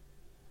Dracula,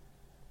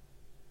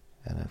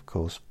 and of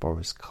course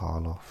Boris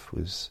Karloff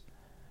was,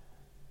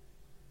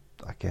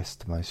 I guess,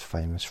 the most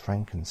famous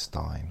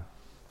Frankenstein,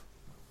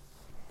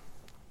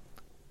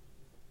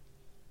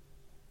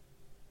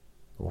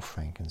 or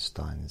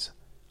Frankenstein's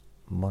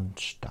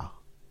monster.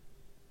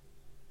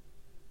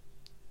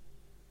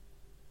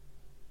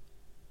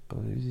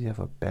 But who's the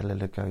other? Bela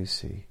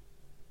Lugosi.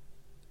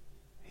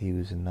 He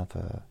was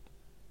another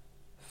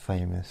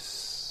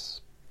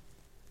famous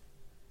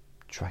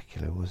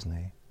Dracula, wasn't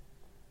he?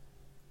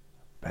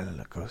 Bela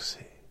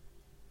Lugosi.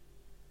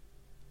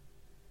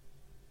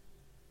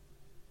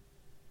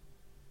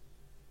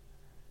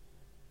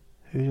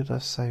 Who did I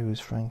say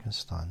was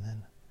Frankenstein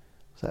then?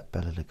 Was that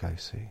Bela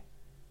Lugosi?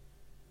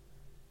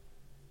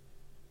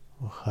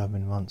 Or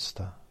Herman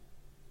Munster?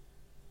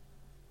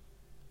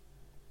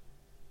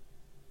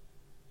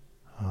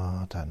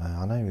 Oh, I don't know.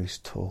 I know he's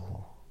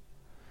tall.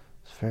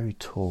 He's very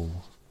tall.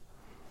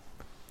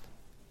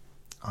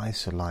 I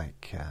used to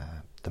like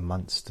the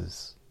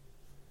Munsters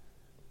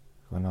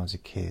when I was a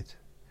kid,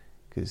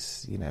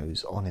 because it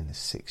was on in the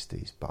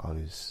 60s, but I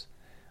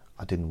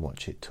didn't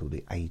watch it till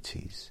the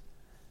 80s.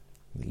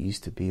 It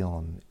used to be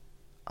on,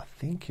 I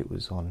think it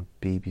was on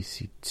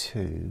BBC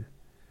Two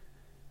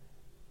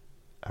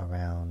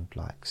around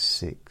like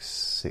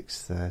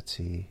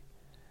 6:30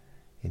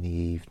 in the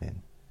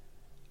evening,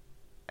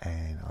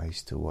 and I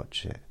used to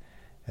watch it.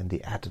 And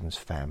the Addams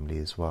Family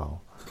as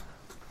well.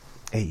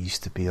 It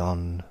used to be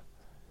on.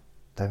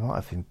 They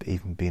might have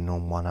even been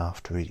on one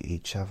after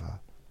each other.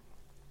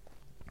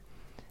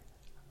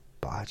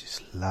 But I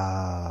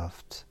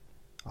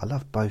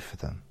loved both of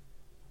them.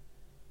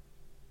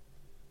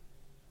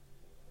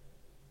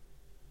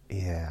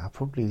 Yeah,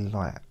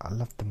 I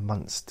love the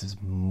Munsters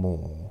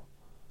more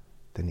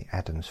than the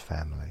Addams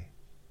Family.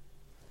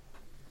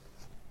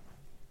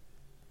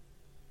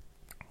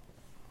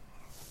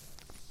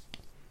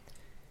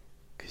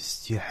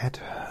 Because you had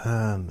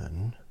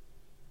Herman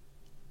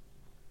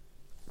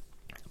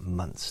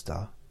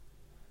Munster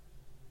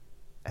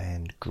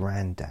and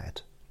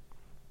Grandad,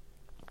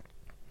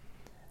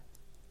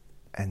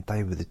 and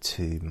they were the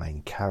two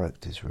main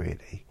characters,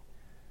 really.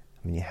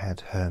 I mean, you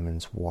had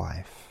Herman's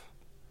wife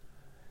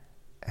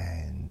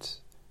and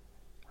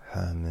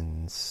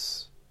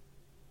Herman's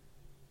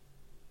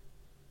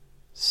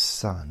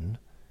son,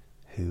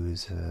 who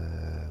was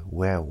a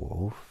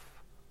werewolf,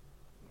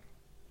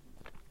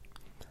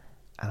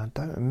 and I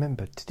don't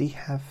remember, did he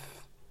have,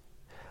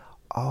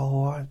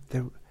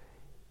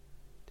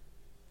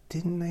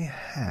 didn't they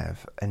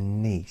have a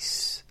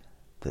niece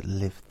that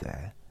lived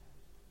there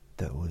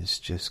that was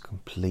just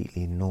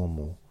completely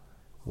normal,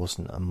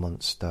 wasn't a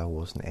monster,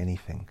 wasn't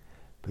anything,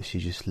 but she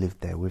just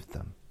lived there with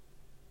them,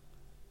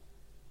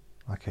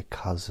 like a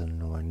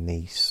cousin or a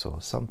niece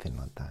or something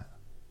like that?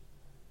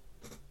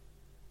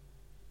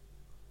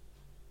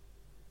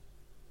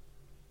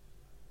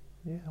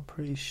 Yeah, I'm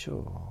pretty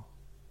sure.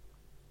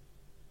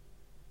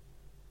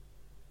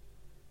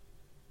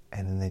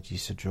 And then they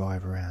used to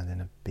drive around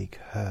in a big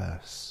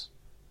hearse.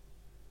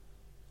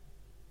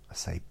 I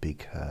say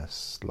big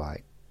hearse,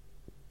 like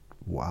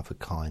what other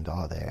kind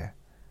are there?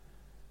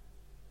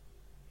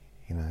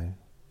 You know?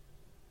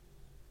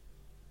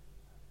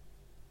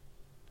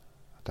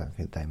 I don't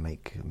think they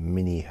make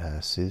mini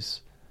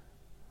hearses.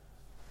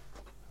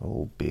 They're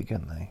all big,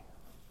 aren't they?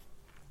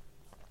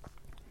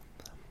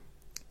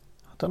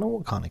 I don't know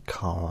what kind of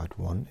car I'd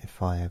want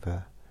if I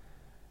ever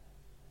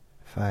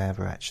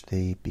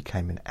actually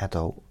became an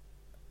adult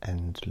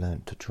and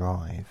learnt to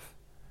drive.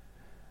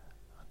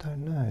 I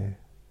don't know.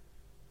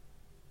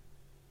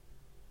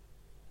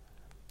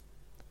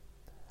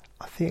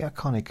 I think I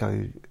kind of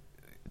go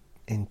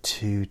in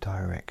two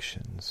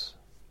directions.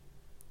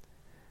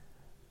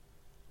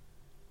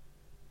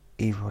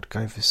 Either I'd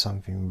go for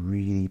something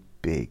really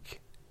big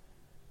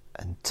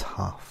and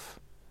tough,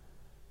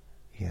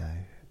 you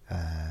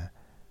know,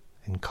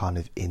 and kind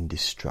of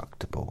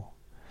indestructible.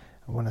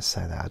 And when I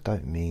say that, I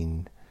don't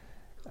mean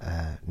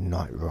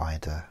Knight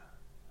Rider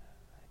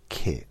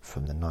kit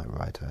from the Knight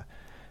Rider.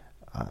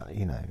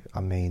 You know,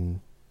 I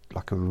mean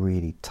like a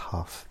really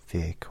tough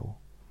vehicle.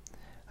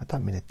 I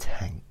don't mean a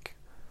tank,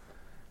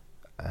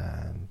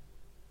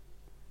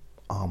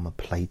 armor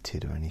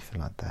plated or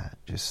anything like that.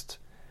 Just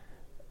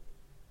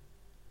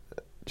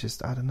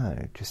I don't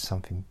know, just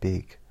something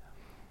big.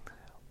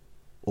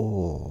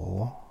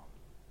 Or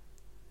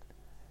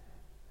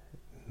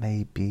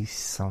maybe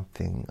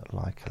something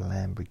like a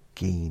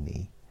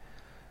Lamborghini,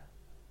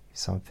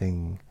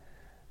 something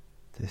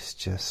that's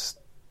just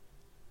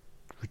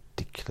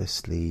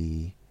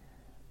ridiculously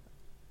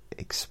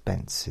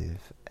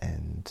expensive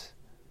and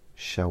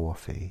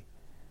show-offy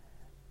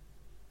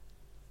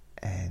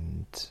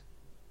and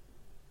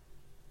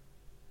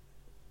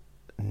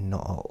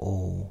not at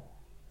all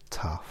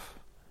tough,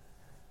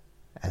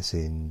 as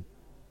in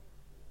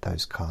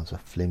those cars are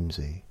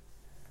flimsy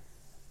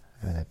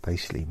and they're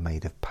basically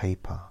made of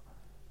paper,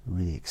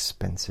 really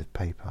expensive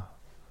paper.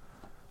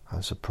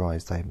 I'm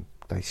surprised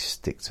they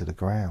stick to the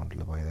ground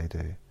the way they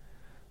do.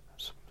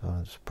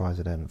 I'm surprised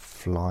they don't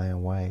fly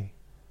away.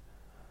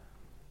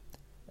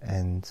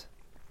 And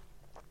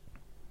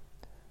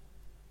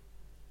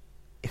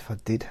if I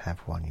did have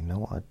one, you know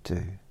what I'd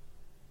do?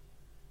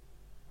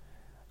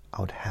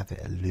 I would have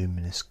it a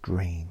luminous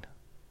green,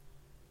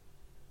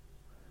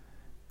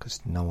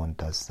 because no one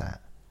does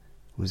that.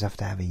 You always have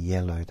to have a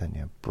yellow, don't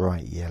you? A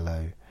bright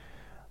yellow,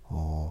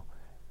 or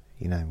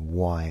you know,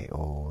 white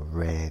or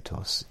red,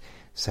 or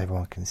so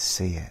everyone can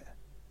see it.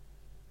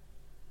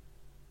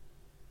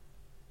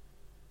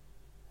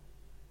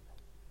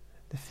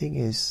 The thing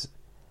is,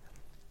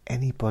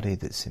 anybody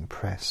that's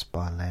impressed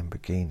by a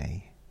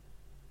Lamborghini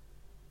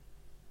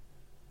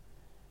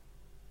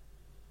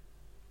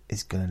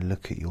is going to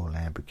look at your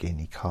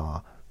Lamborghini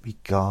car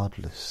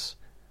regardless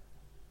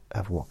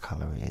of what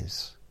colour it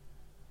is.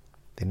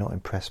 They're not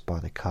impressed by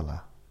the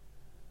colour.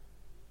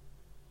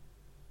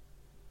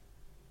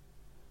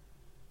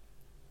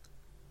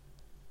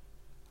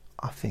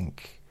 I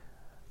think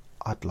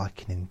I'd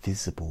like an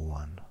invisible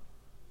one.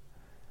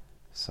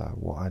 So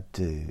what I'd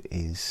do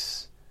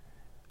is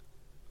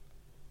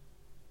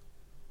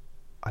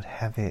I'd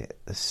have it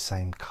the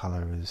same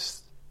colour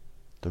as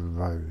the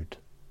road,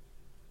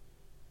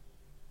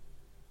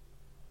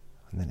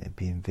 and then it'd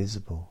be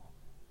invisible.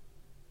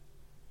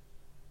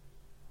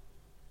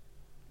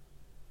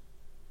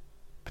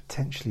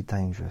 Potentially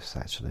dangerous,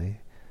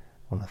 actually.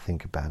 When I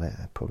think about it,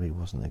 it probably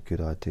wasn't a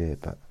good idea,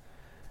 but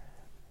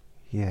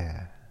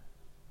yeah,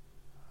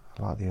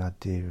 I like the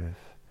idea of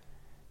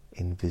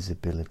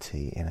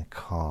invisibility in a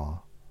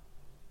car.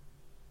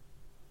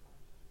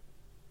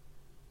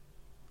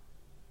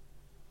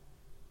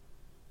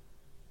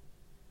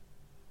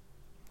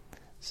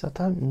 So I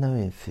don't know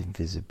if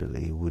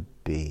invisibility would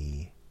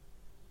be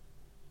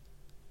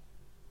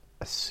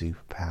a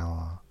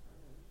superpower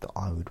that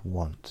I would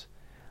want.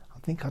 I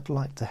think I'd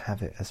like to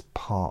have it as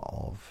part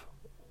of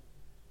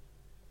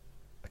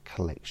a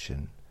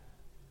collection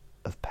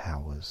of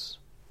powers.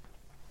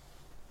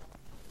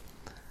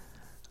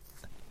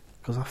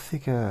 Because I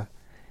figure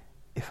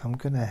if I'm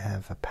going to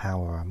have a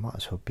power, I might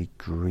as well be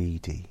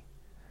greedy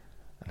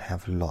and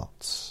have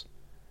lots.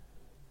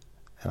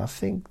 And I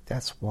think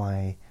that's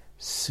why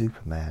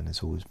Superman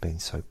has always been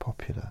so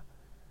popular,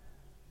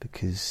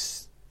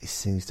 because he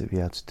seems to be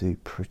able to do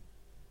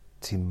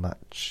pretty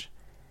much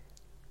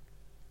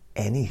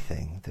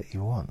anything that he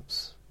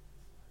wants.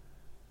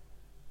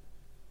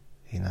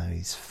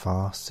 He's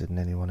faster than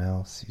anyone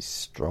else, he's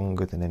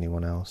stronger than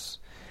anyone else,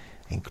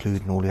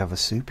 including all the other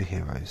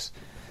superheroes.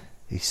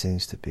 He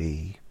seems to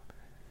be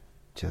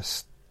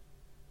just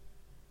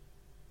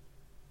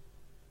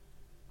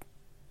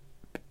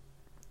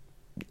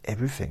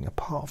everything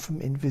apart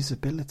from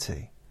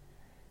invisibility.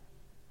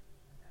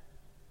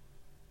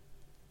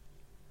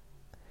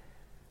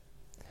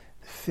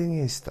 The thing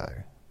is,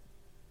 though,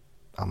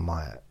 I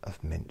might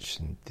have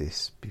mentioned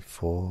this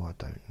before, I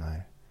don't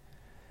know,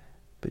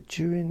 but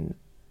during,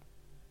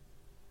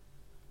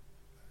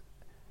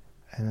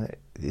 and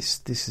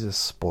this is a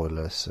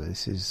spoiler, so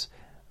this is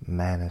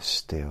Man of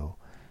Steel.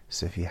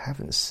 So if you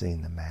haven't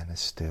seen the Man of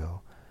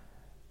Steel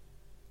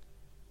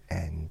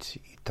and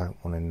you don't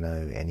want to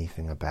know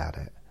anything about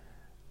it,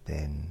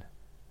 then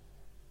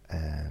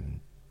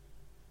and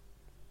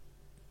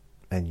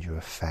you're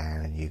a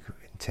fan and you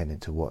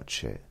intended to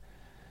watch it,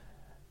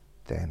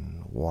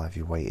 then why have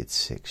you waited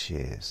 6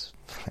 years?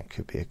 That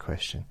could be a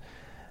question.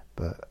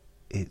 But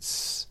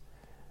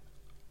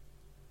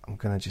I'm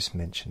going to just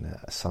mention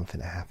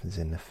something that happens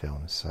in the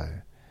film,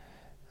 so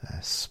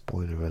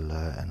spoiler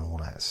alert and all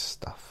that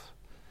stuff,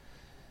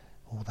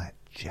 all that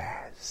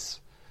jazz.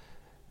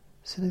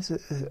 So there's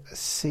a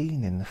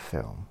scene in the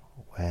film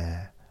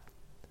where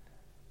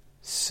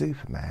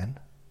Superman,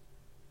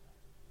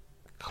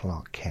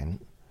 Clark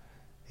Kent,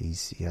 he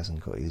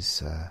hasn't got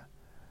his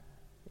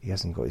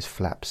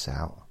flaps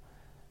out,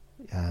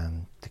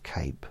 the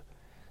cape,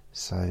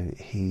 so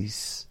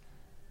he's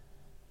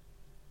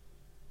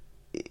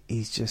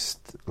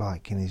just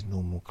like in his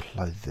normal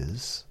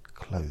clothes,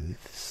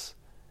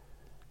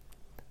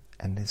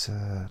 and there's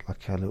a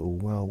little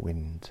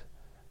whirlwind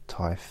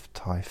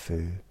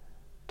typhoon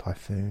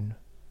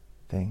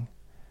thing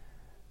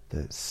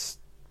that's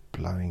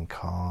blowing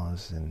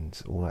cars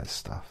and all that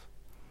stuff,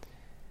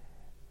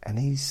 and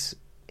he's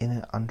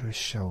under a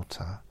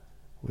shelter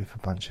with a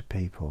bunch of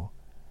people,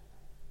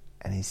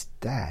 and his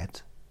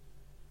dad,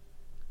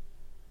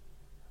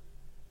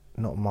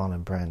 not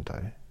Marlon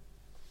Brando,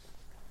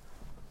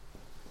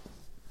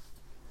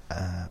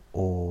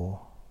 or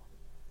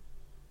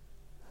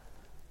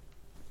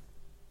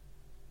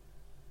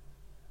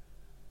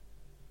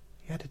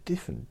he had a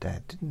different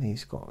dad, didn't he?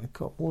 He's got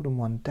more than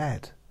one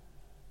dad.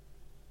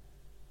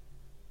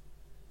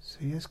 So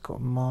he has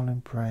got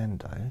Marlon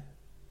Brando,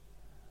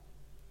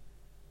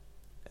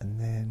 and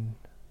then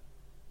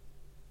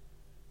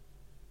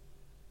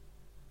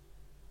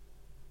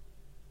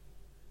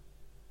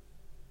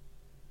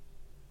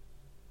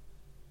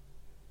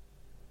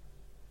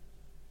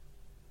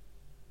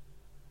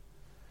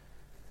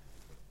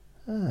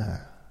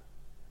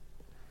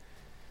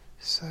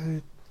so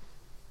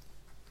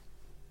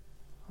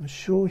I'm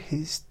sure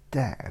his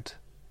dad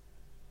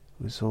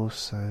was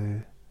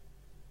also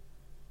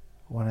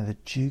one of the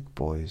Duke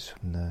boys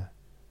from the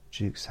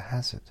Dukes of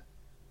Hazzard.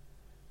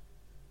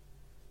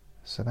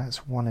 So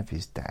that's one of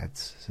his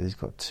dads. So he's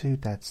got two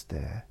dads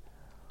there.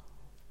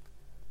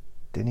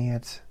 Then he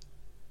had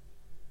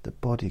the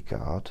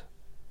bodyguard,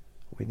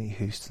 Whitney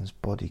Houston's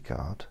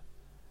bodyguard,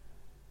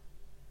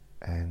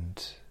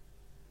 and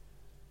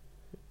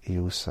he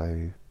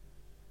also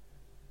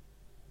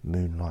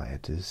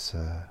moonlighted as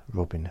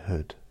Robin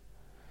Hood.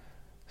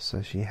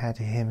 So she had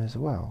him as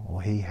well,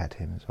 or he had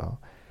him as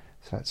well.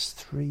 So that's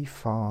three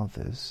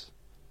fathers.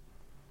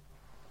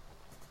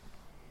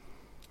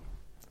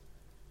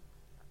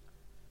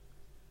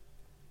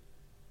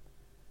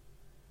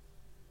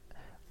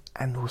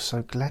 And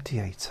also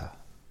Gladiator.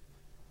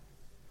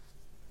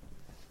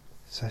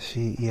 So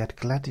he had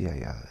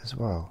Gladiator as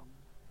well.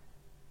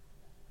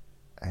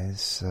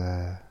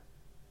 So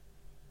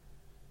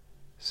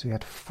he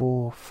had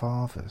four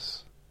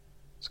fathers.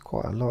 It's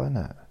quite a lot, isn't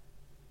it?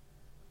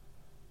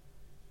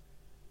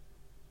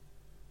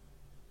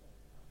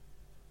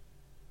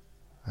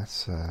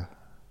 That's I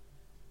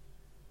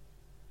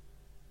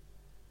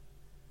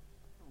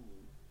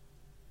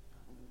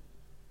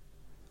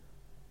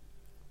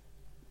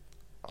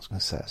was going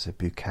to say it's a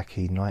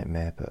bukkake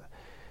nightmare, but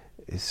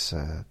it's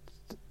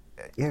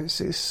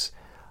it's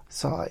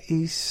so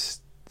his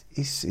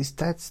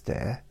dad's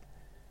there,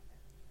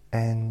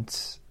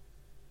 and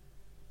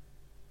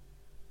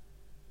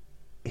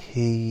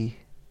his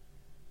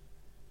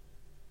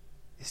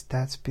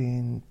dad's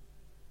being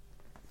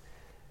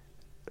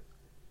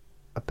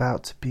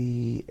about to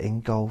be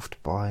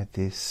engulfed by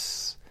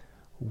this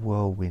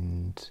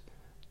whirlwind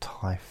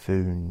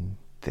typhoon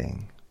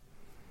thing,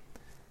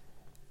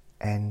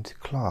 and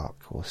Clark,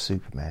 or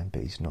Superman,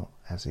 but he's not,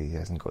 as he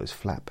hasn't got his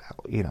flap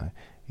out,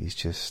 he's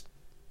just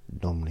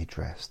normally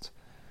dressed,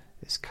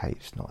 his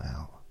cape's not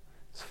out,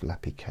 it's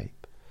flappy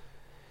cape,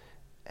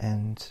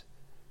 and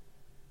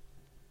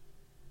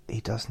he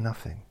does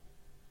nothing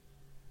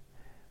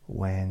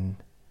when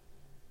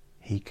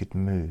he could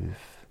move,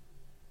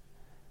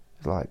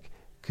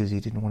 because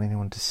he didn't want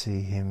anyone to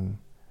see him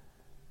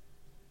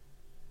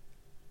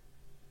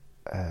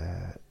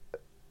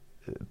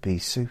be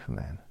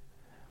Superman,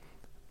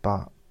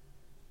 but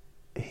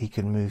he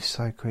can move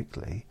so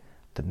quickly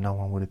that no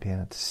one would have been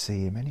able to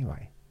see him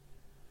anyway.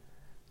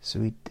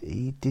 So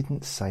he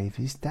didn't save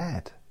his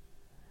dad.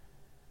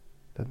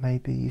 But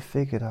maybe he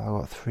figured, I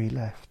got 3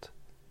 left.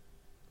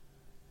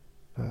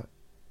 But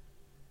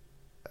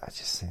that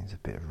just seems a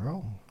bit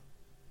wrong.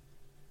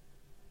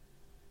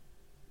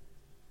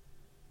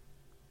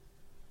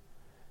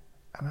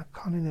 And I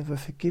kind of never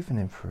forgiven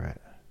him for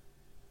it.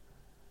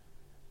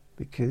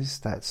 Because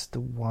that's the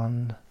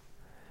one,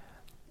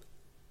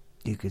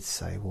 you could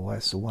say, well,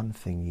 that's the one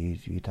thing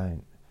you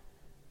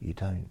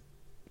don't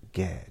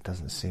get. It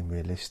doesn't seem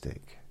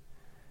realistic.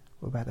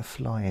 What about the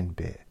flying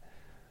bit?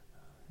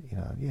 You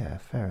know, yeah,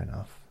 fair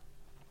enough.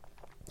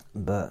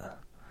 But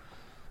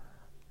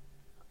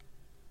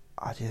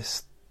I don't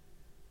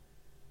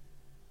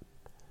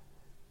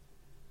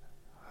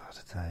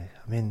know.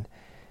 I mean,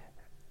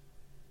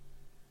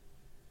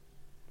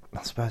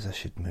 I suppose I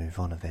should move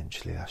on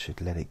eventually. I should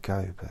let it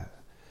go, but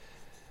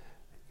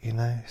you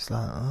know, it's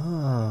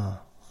like,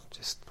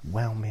 just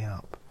wound me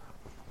up.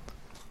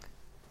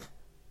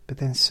 But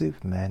then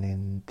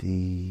Superman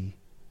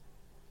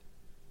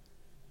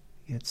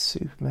you had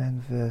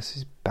Superman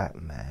versus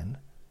Batman,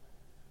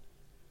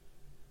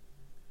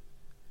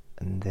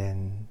 and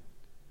then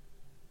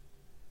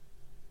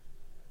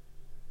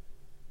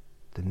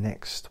the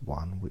next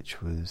one,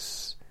 which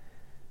was,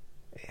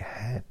 it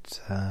had,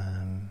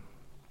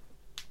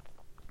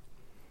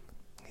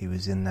 he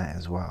was in that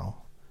as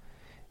well.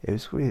 It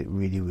was really,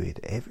 really weird.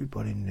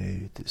 Everybody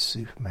knew that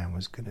Superman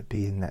was going to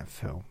be in that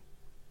film,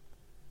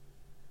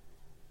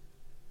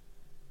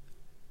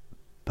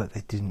 but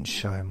they didn't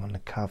show him on the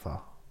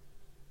cover.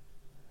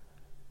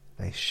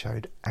 They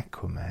showed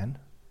Aquaman,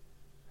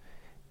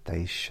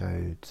 they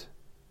showed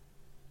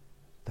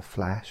The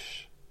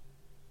Flash,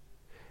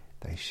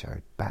 they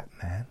showed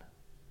Batman,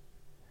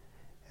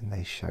 and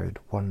they showed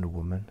Wonder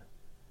Woman,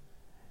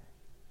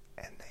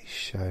 and they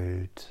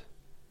showed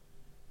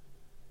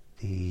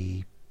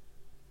the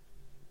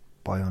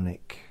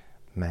Bionic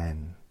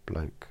Man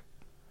bloke.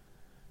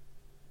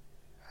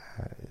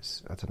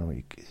 I don't know,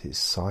 is it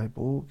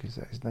Cyborg? Is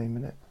that his name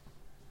in it?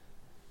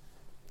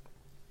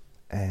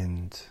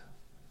 And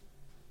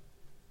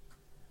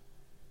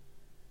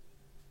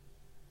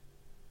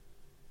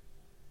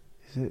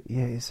is it?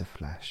 Yeah, it's a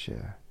Flash.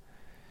 Yeah.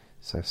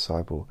 So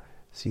Cyborg.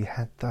 So you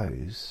had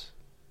those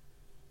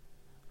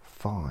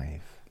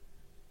 5.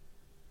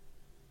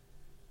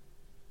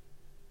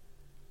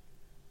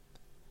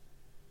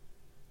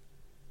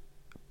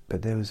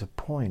 But there was a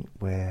point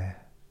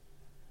where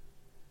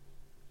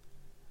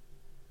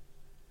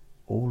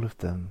all of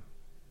them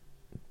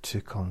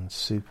took on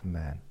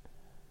Superman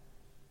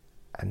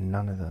and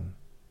none of them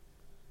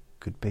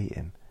could beat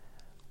him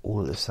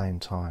all at the same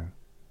time.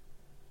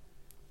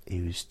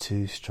 He was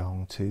too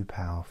strong, too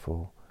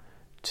powerful,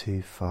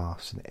 too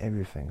fast, and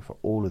everything for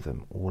all of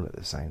them all at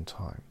the same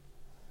time.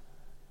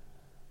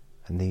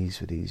 And these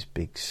were these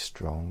big,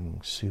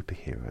 strong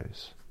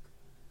superheroes.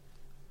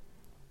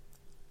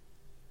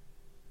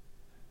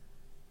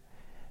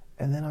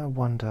 And then I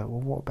wonder,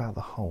 well, what about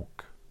the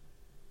Hulk?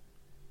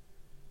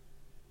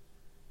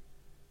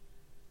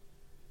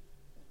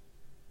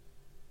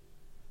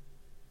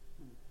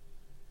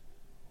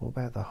 What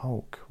about the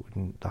Hulk?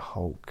 Wouldn't the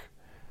Hulk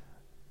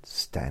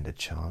stand a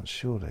chance,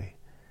 surely?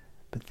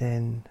 But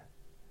then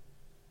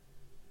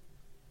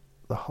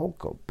the Hulk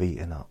got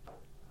beaten up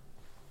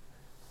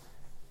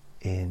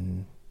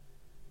in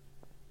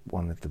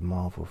one of the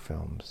Marvel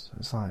films.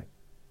 It's like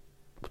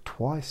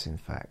twice, in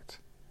fact,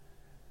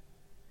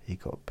 he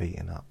got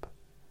beaten up.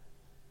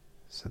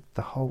 So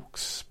the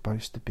Hulk's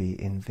supposed to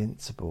be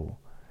invincible,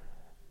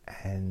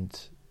 and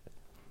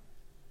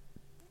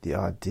the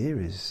idea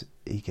is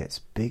he gets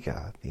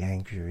bigger the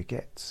angrier he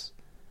gets.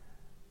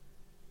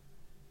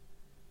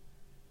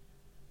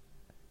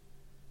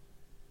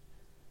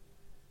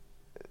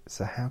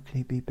 So how can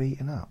he be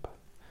beaten up?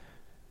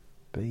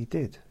 But he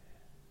did.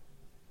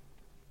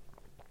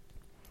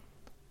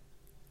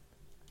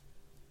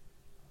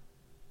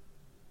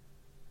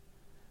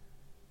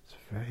 It's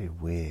very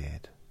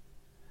weird.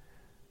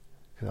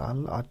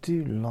 Because I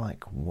do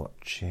like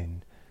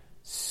watching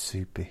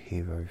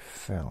superhero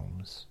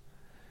films,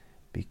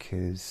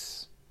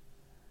 because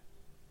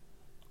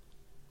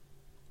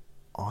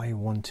I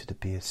wanted to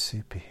be a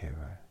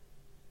superhero.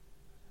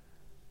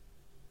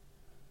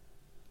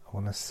 I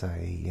want to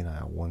say, you know,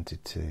 I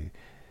wanted to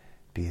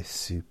be a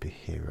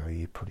superhero.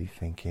 You're probably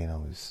thinking I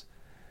was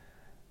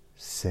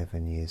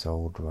 7 years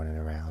old running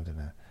around in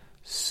a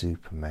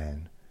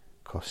Superman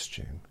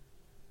costume.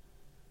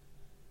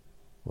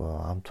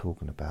 Well, I'm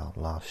talking about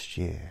last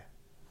year.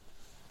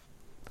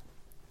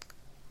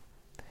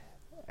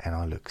 And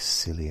I look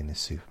silly in a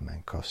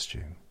Superman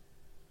costume.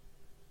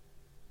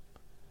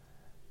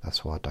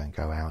 That's why I don't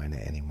go out in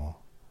it anymore.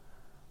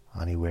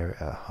 I only wear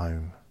it at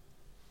home.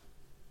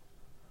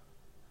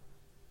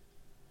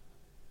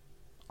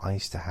 I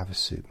used to have a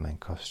Superman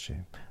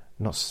costume.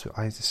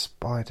 I had a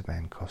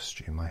Spider-Man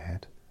costume I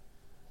had.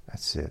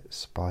 That's it,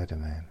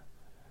 Spider-Man.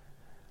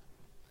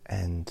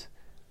 And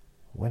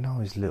when I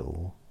was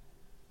little,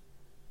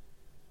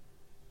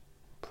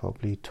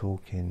 probably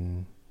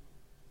talking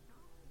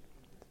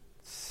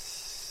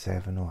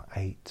 7 or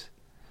 8,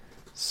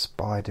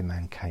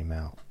 Spider-Man came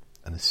out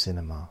at the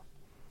cinema,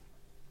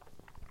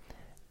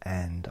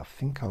 and I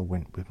think I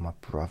went with my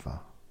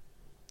brother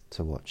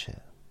to watch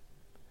it,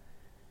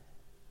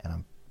 and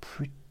I'm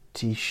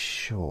pretty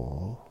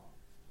sure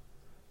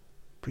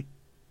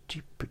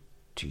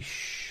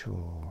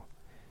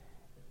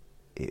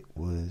it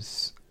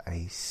was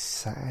a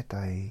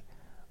Saturday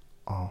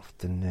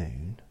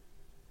afternoon,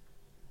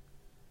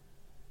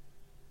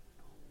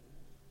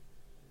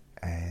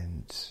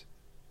 and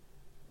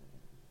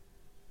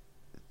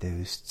there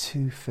was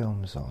 2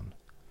 films on.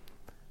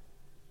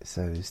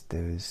 So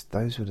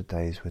those were the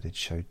days where they'd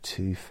show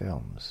 2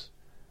 films.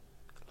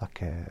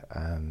 Like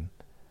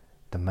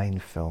the main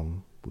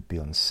film would be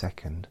on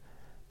second,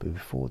 but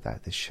before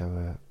that they'd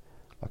show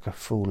a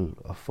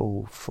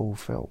full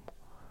film,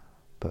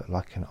 but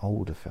like an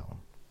older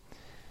film.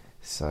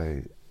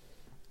 So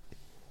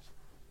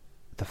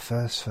the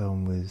first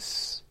film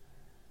was,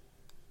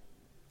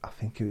 I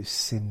think it was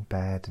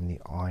Sinbad and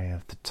the Eye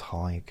of the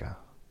Tiger,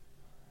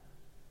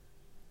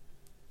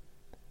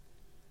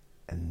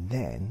 and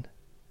then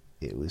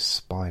it was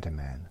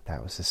Spider-Man.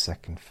 That was the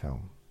second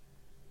film.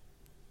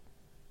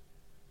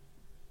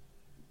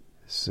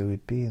 So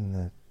we'd be in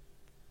the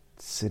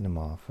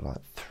cinema for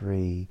like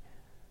 3,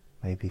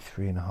 maybe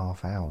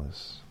 3.5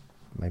 hours,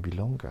 maybe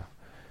longer,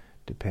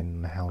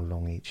 depending on how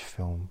long each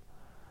film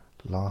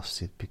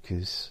lasted,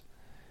 because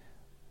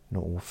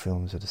not all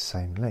films are the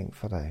same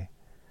length, are they?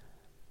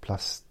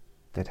 Plus,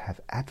 they'd have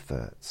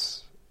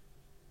adverts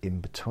in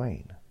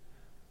between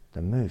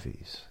the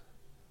movies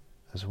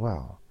as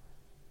well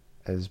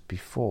as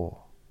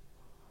before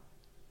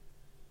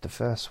the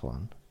first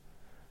one,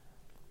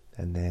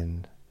 and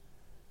then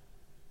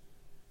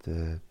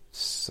I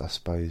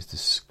suppose the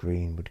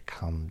screen would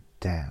come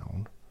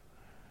down,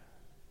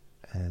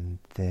 and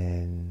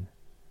then,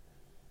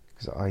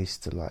 because I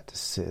used to like to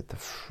sit at the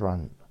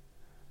front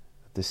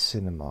of the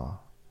cinema,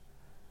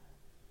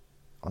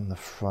 on the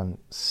front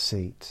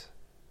seat.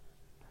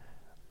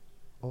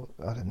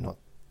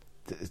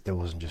 There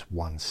wasn't just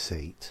one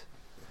seat.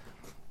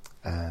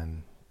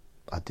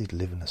 I did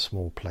live in a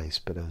small place,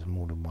 but there was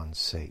more than one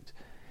seat.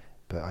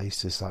 But I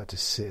used to just like to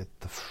sit at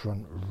the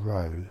front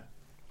row.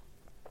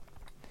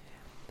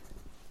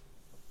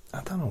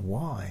 I don't know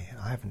why.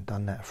 I haven't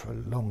done that for a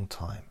long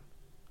time.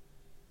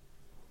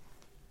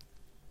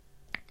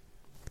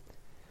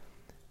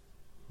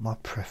 My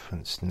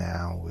preference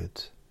now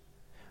would...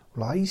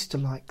 Well, I used to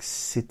like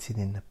sitting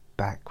in the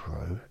back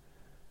row,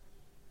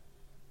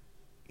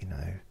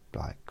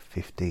 like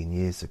 15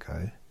 years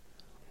ago.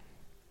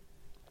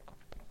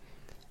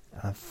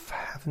 I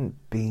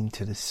haven't been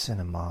to the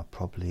cinema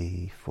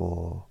probably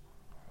for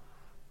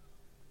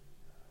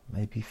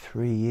maybe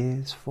 3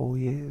 years, 4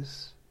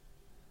 years.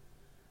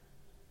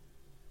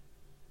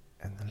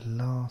 And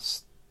the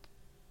last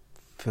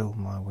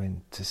film I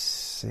went to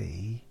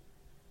see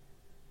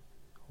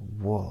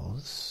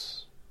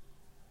was...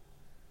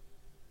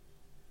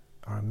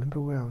 I remember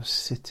where I was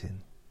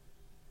sitting,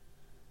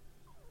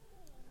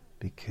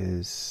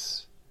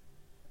 because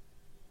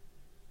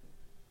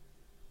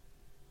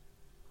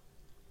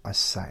I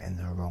sat in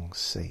the wrong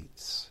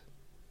seats.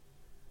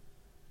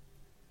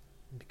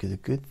 Because the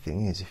good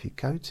thing is, if you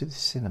go to the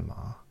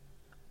cinema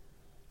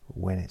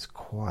when it's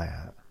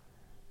quiet,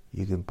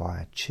 you can buy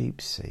a cheap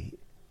seat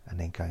and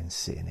then go and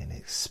sit in an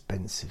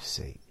expensive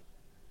seat.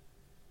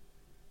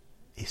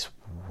 It's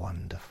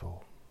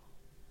wonderful.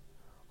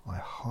 I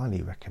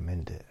highly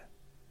recommend it.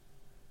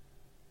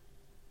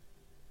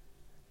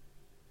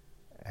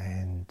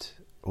 And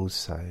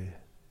also,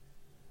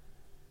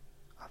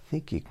 I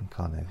think you can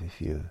kind of,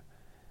 if you're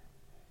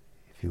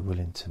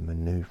willing to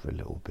manoeuvre a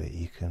little bit,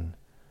 you can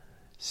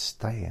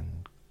stay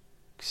and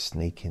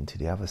sneak into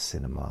the other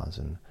cinemas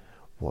and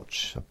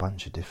watch a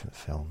bunch of different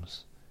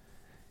films,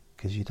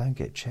 because you don't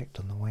get checked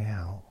on the way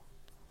out.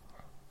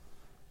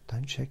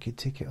 Don't check your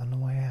ticket on the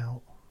way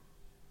out.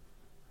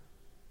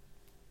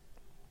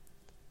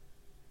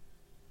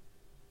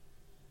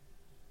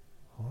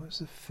 What was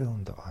the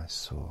film that I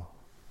saw?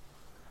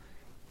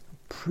 I'm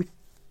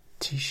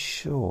pretty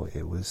sure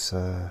it was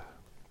a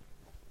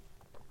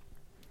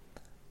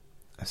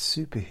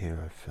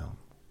superhero film,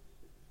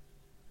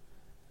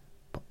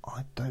 but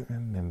I don't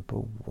remember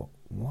what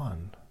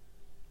one.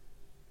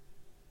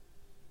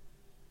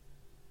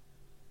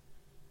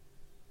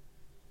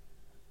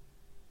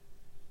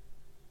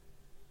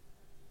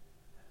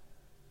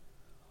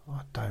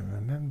 I don't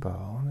remember. I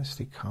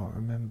honestly can't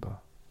remember.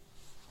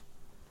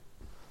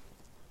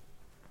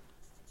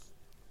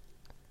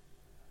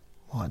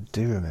 What I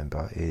do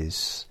remember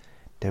is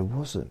there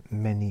wasn't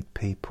many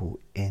people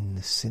in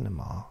the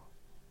cinema,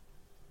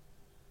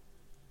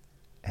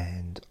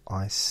 and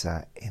I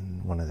sat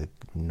in one of the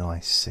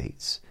nice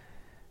seats,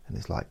 and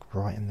it's like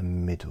right in the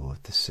middle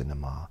of the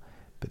cinema,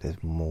 but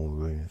there's more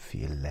room for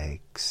your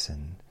legs,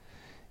 and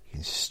you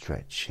can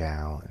stretch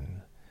out,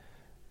 and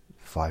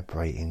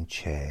vibrating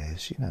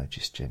chairs,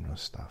 just general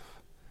stuff.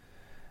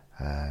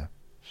 A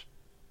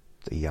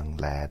young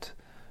lad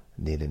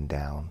kneeling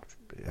down,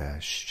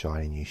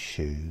 shining your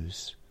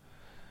shoes,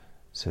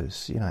 So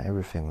it's,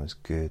 everything was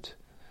good.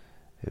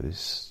 It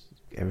was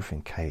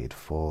everything catered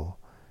for.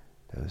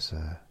 There was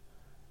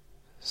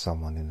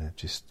someone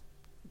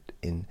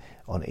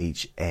on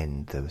each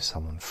end. There was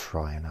someone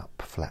frying up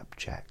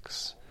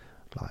flapjacks,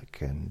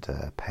 and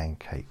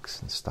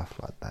pancakes and stuff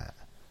like that.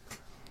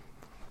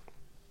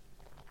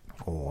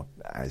 Or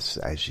as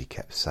she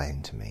kept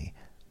saying to me,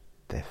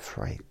 they're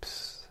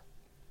frapes.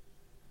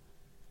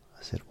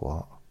 I said,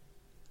 what?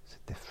 I said,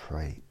 they're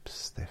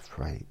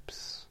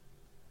frapes.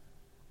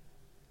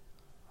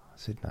 I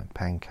said, no,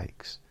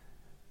 pancakes.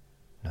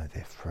 No,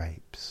 they're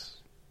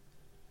frapes.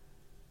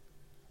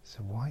 So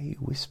why are you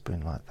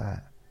whispering like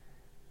that?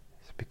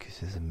 It's because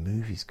there's a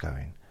movies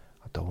going.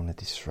 I don't want to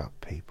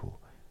disrupt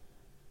people.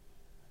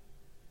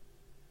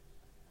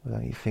 Well,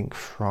 don't you think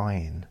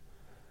frying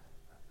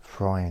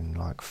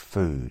like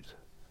food,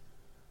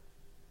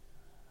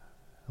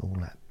 all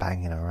that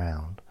banging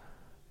around,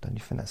 don't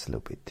you think that's a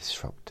little bit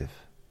disruptive?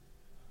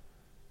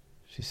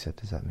 She said,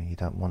 does that mean you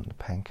don't want the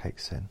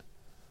pancakes then?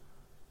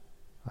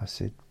 I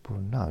said, well,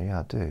 no, yeah,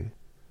 I do.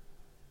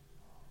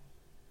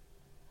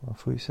 Well, I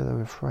thought you said they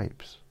were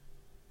frapes.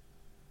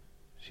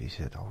 She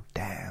said, oh,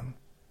 damn,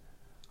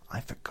 I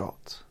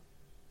forgot.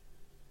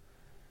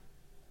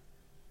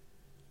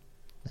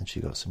 Then she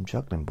got some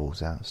juggling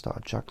balls out and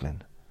started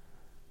juggling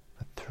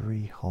for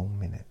 3 whole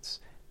minutes.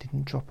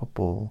 Didn't drop a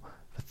ball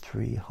for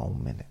 3 whole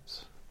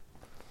minutes.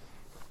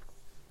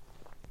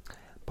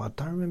 But I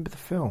don't remember the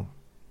film.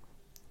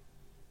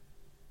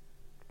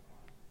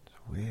 It's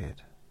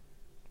weird.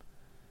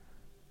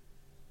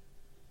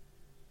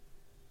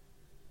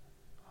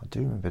 I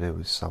do remember there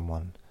was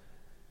someone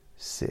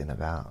sitting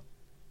about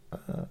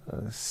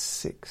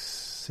 6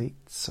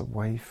 seats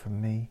away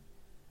from me,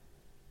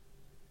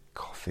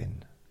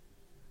 coughing.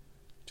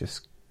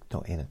 Just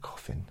not in a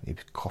coffin, he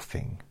was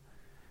coughing,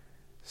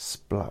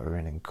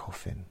 spluttering and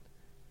coughing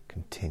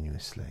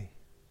continuously.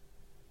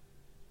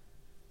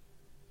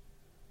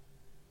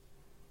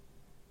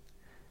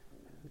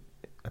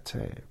 I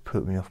tell you, it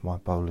put me off my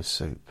bowl of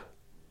soup.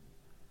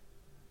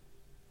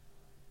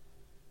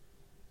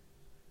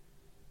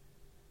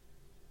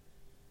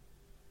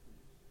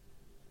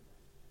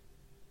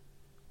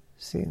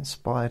 Seeing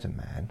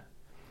Spider-Man,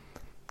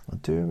 I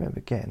do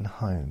remember getting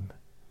home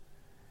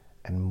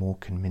and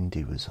Mork and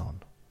Mindy was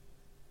on.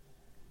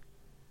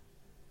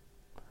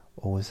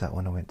 Or was that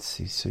when I went to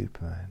see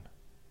Superman?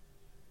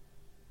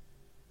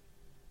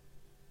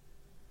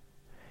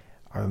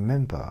 I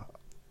remember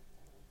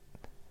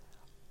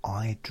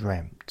I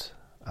dreamt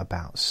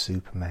about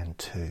Superman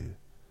 2.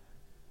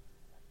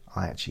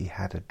 I actually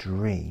had a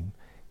dream,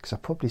 because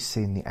I've probably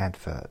seen the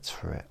adverts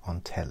for it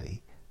on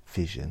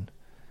television,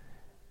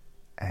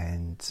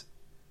 and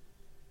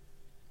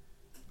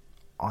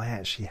I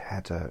actually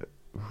had a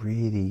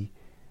really,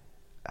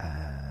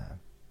 I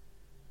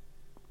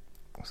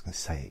was going to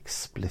say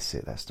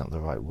explicit, that's not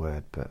the right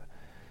word, but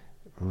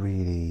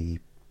really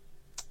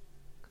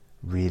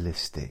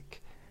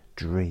realistic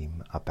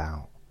dream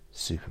about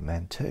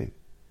Superman 2.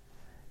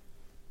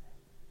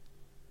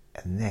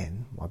 And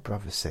then my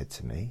brother said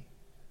to me,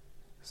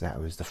 because that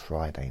was the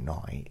Friday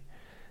night,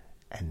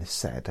 and the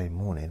Saturday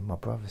morning my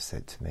brother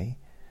said to me,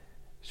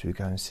 should we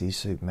go and see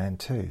Superman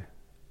 2?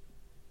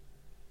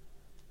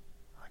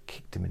 I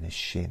kicked him in his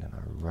shin and I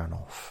ran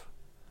off.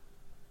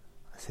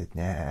 I said,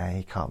 nah,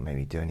 he can't make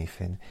me do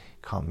anything,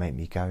 can't make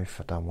me go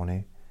if I don't want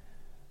to.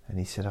 And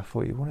he said, I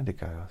thought you wanted to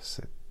go. I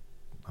said,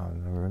 I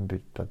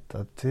remembered,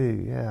 I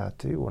do, yeah, I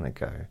do want to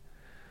go.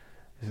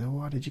 He said,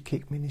 why did you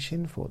kick me in the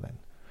shin for then?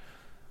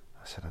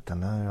 I said, I don't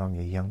know, I'm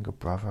your younger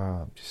brother,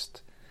 I'm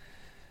just,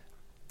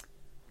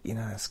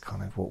 that's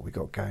kind of what we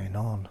got going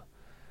on.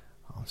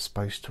 I'm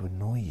supposed to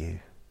annoy you.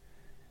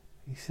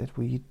 He said,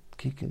 well, you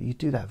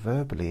do that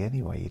verbally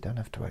anyway, you don't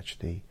have to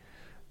actually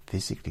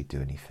physically do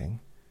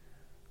anything.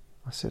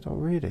 I said, oh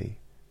really?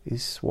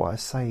 Is what I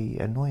say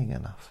annoying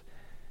enough?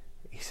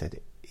 He said,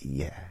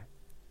 yeah,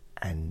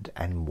 and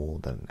more.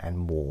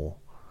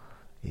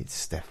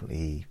 It's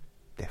definitely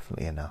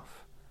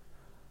enough.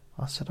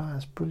 I said, oh,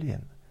 that's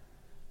brilliant.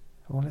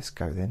 Well, let's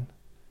go then.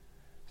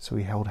 So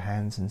we held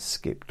hands and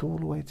skipped all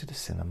the way to the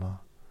cinema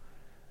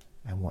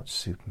and watched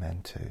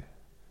Superman 2.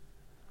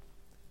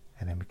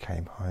 And then we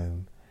came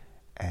home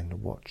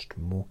and watched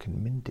Mork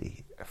and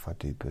Mindy, if I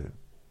do boo.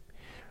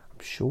 I'm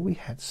sure we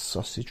had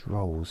sausage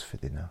rolls for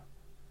dinner,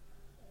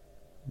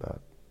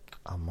 but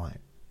I might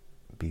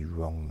be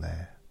wrong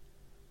there.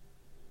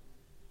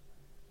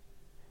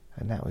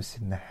 And that was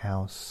in the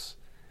house,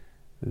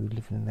 we were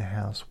living in the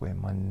house where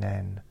my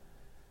nan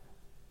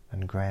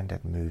and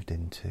Grandad moved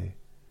into,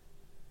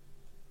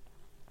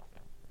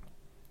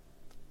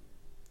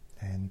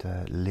 and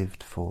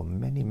lived for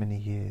many, many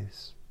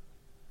years,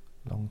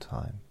 long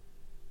time.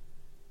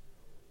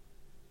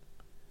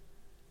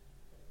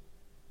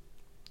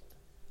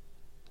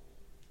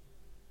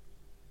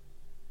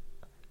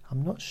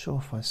 I'm not sure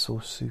if I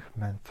saw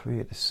Superman 3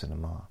 at the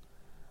cinema.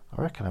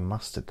 I reckon I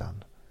must have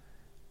done,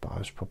 but I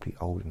was probably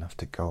old enough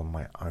to go on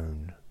my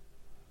own.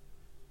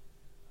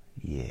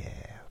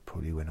 Yeah,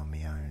 probably went on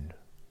my own.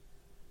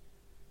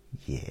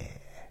 Yeah,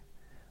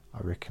 I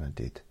reckon I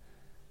did.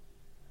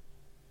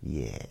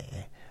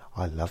 Yeah,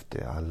 I loved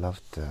it. I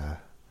loved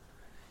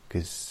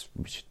because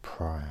Richard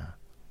Pryor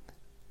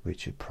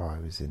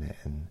was in it,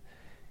 and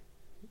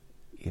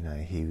you know,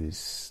 he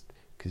was,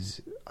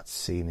 because I'd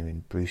seen him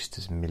in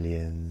Brewster's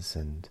Millions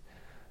and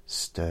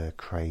Stir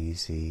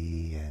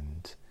Crazy,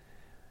 and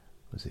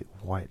was it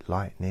White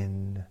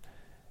Lightning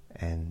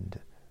and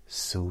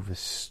Silver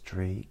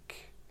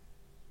Streak?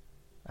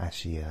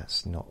 Actually, yeah,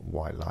 it's not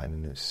White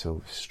Lightning, it's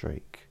Silver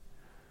Streak.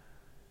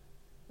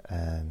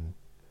 And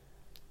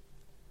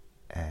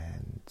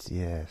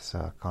yeah, so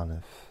I kind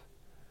of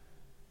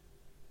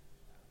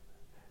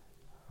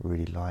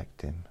really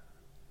liked him.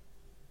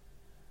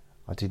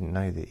 I didn't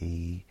know that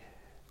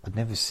I'd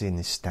never seen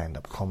his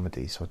stand-up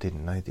comedy, so I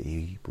didn't know that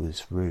he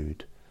was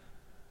rude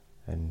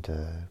and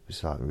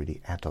was like a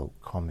really adult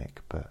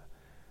comic, but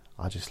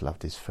I just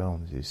loved his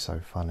films. He was so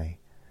funny,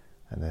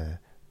 and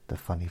the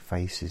funny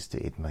faces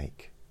that he'd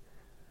make.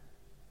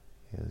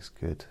 It was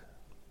good.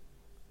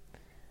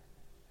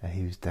 And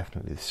he was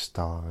definitely the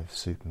star of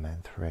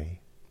Superman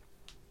 3.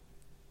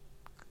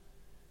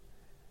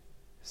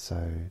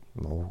 So,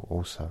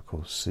 also, of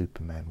course,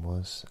 Superman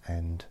was,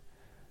 and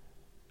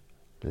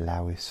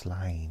Lois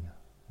Lane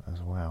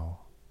as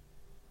well.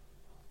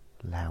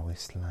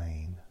 Lois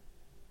Lane.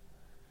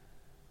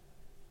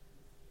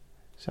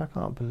 So I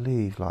can't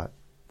believe, like,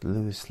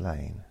 Lois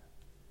Lane,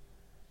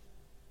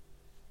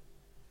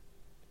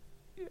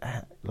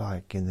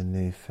 like in the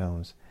new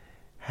films,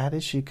 how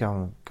did she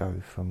go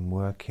from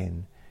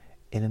working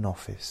in an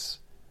office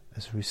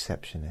as a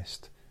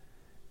receptionist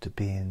to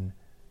being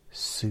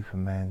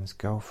Superman's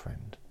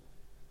girlfriend?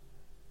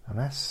 And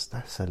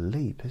that's a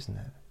leap, isn't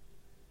it?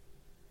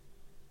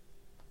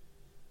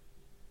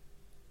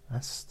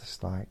 That's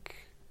just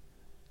like,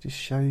 just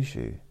shows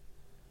you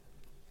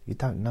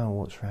don't know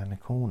what's around the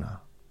corner.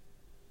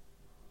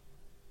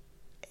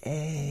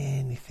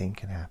 Anything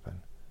can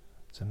happen.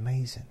 It's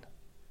amazing.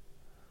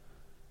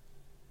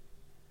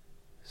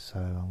 So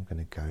I'm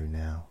going to go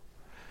now.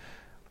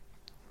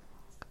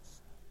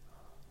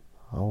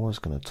 I was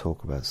going to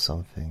talk about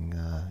something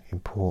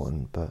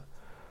important, but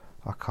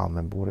I can't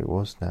remember what it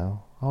was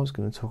now. I was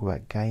going to talk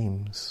about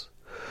games.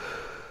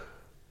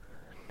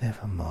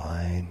 Never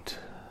mind.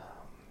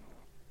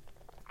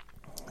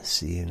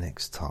 See you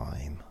next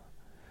time.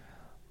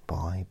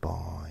 Bye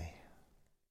bye.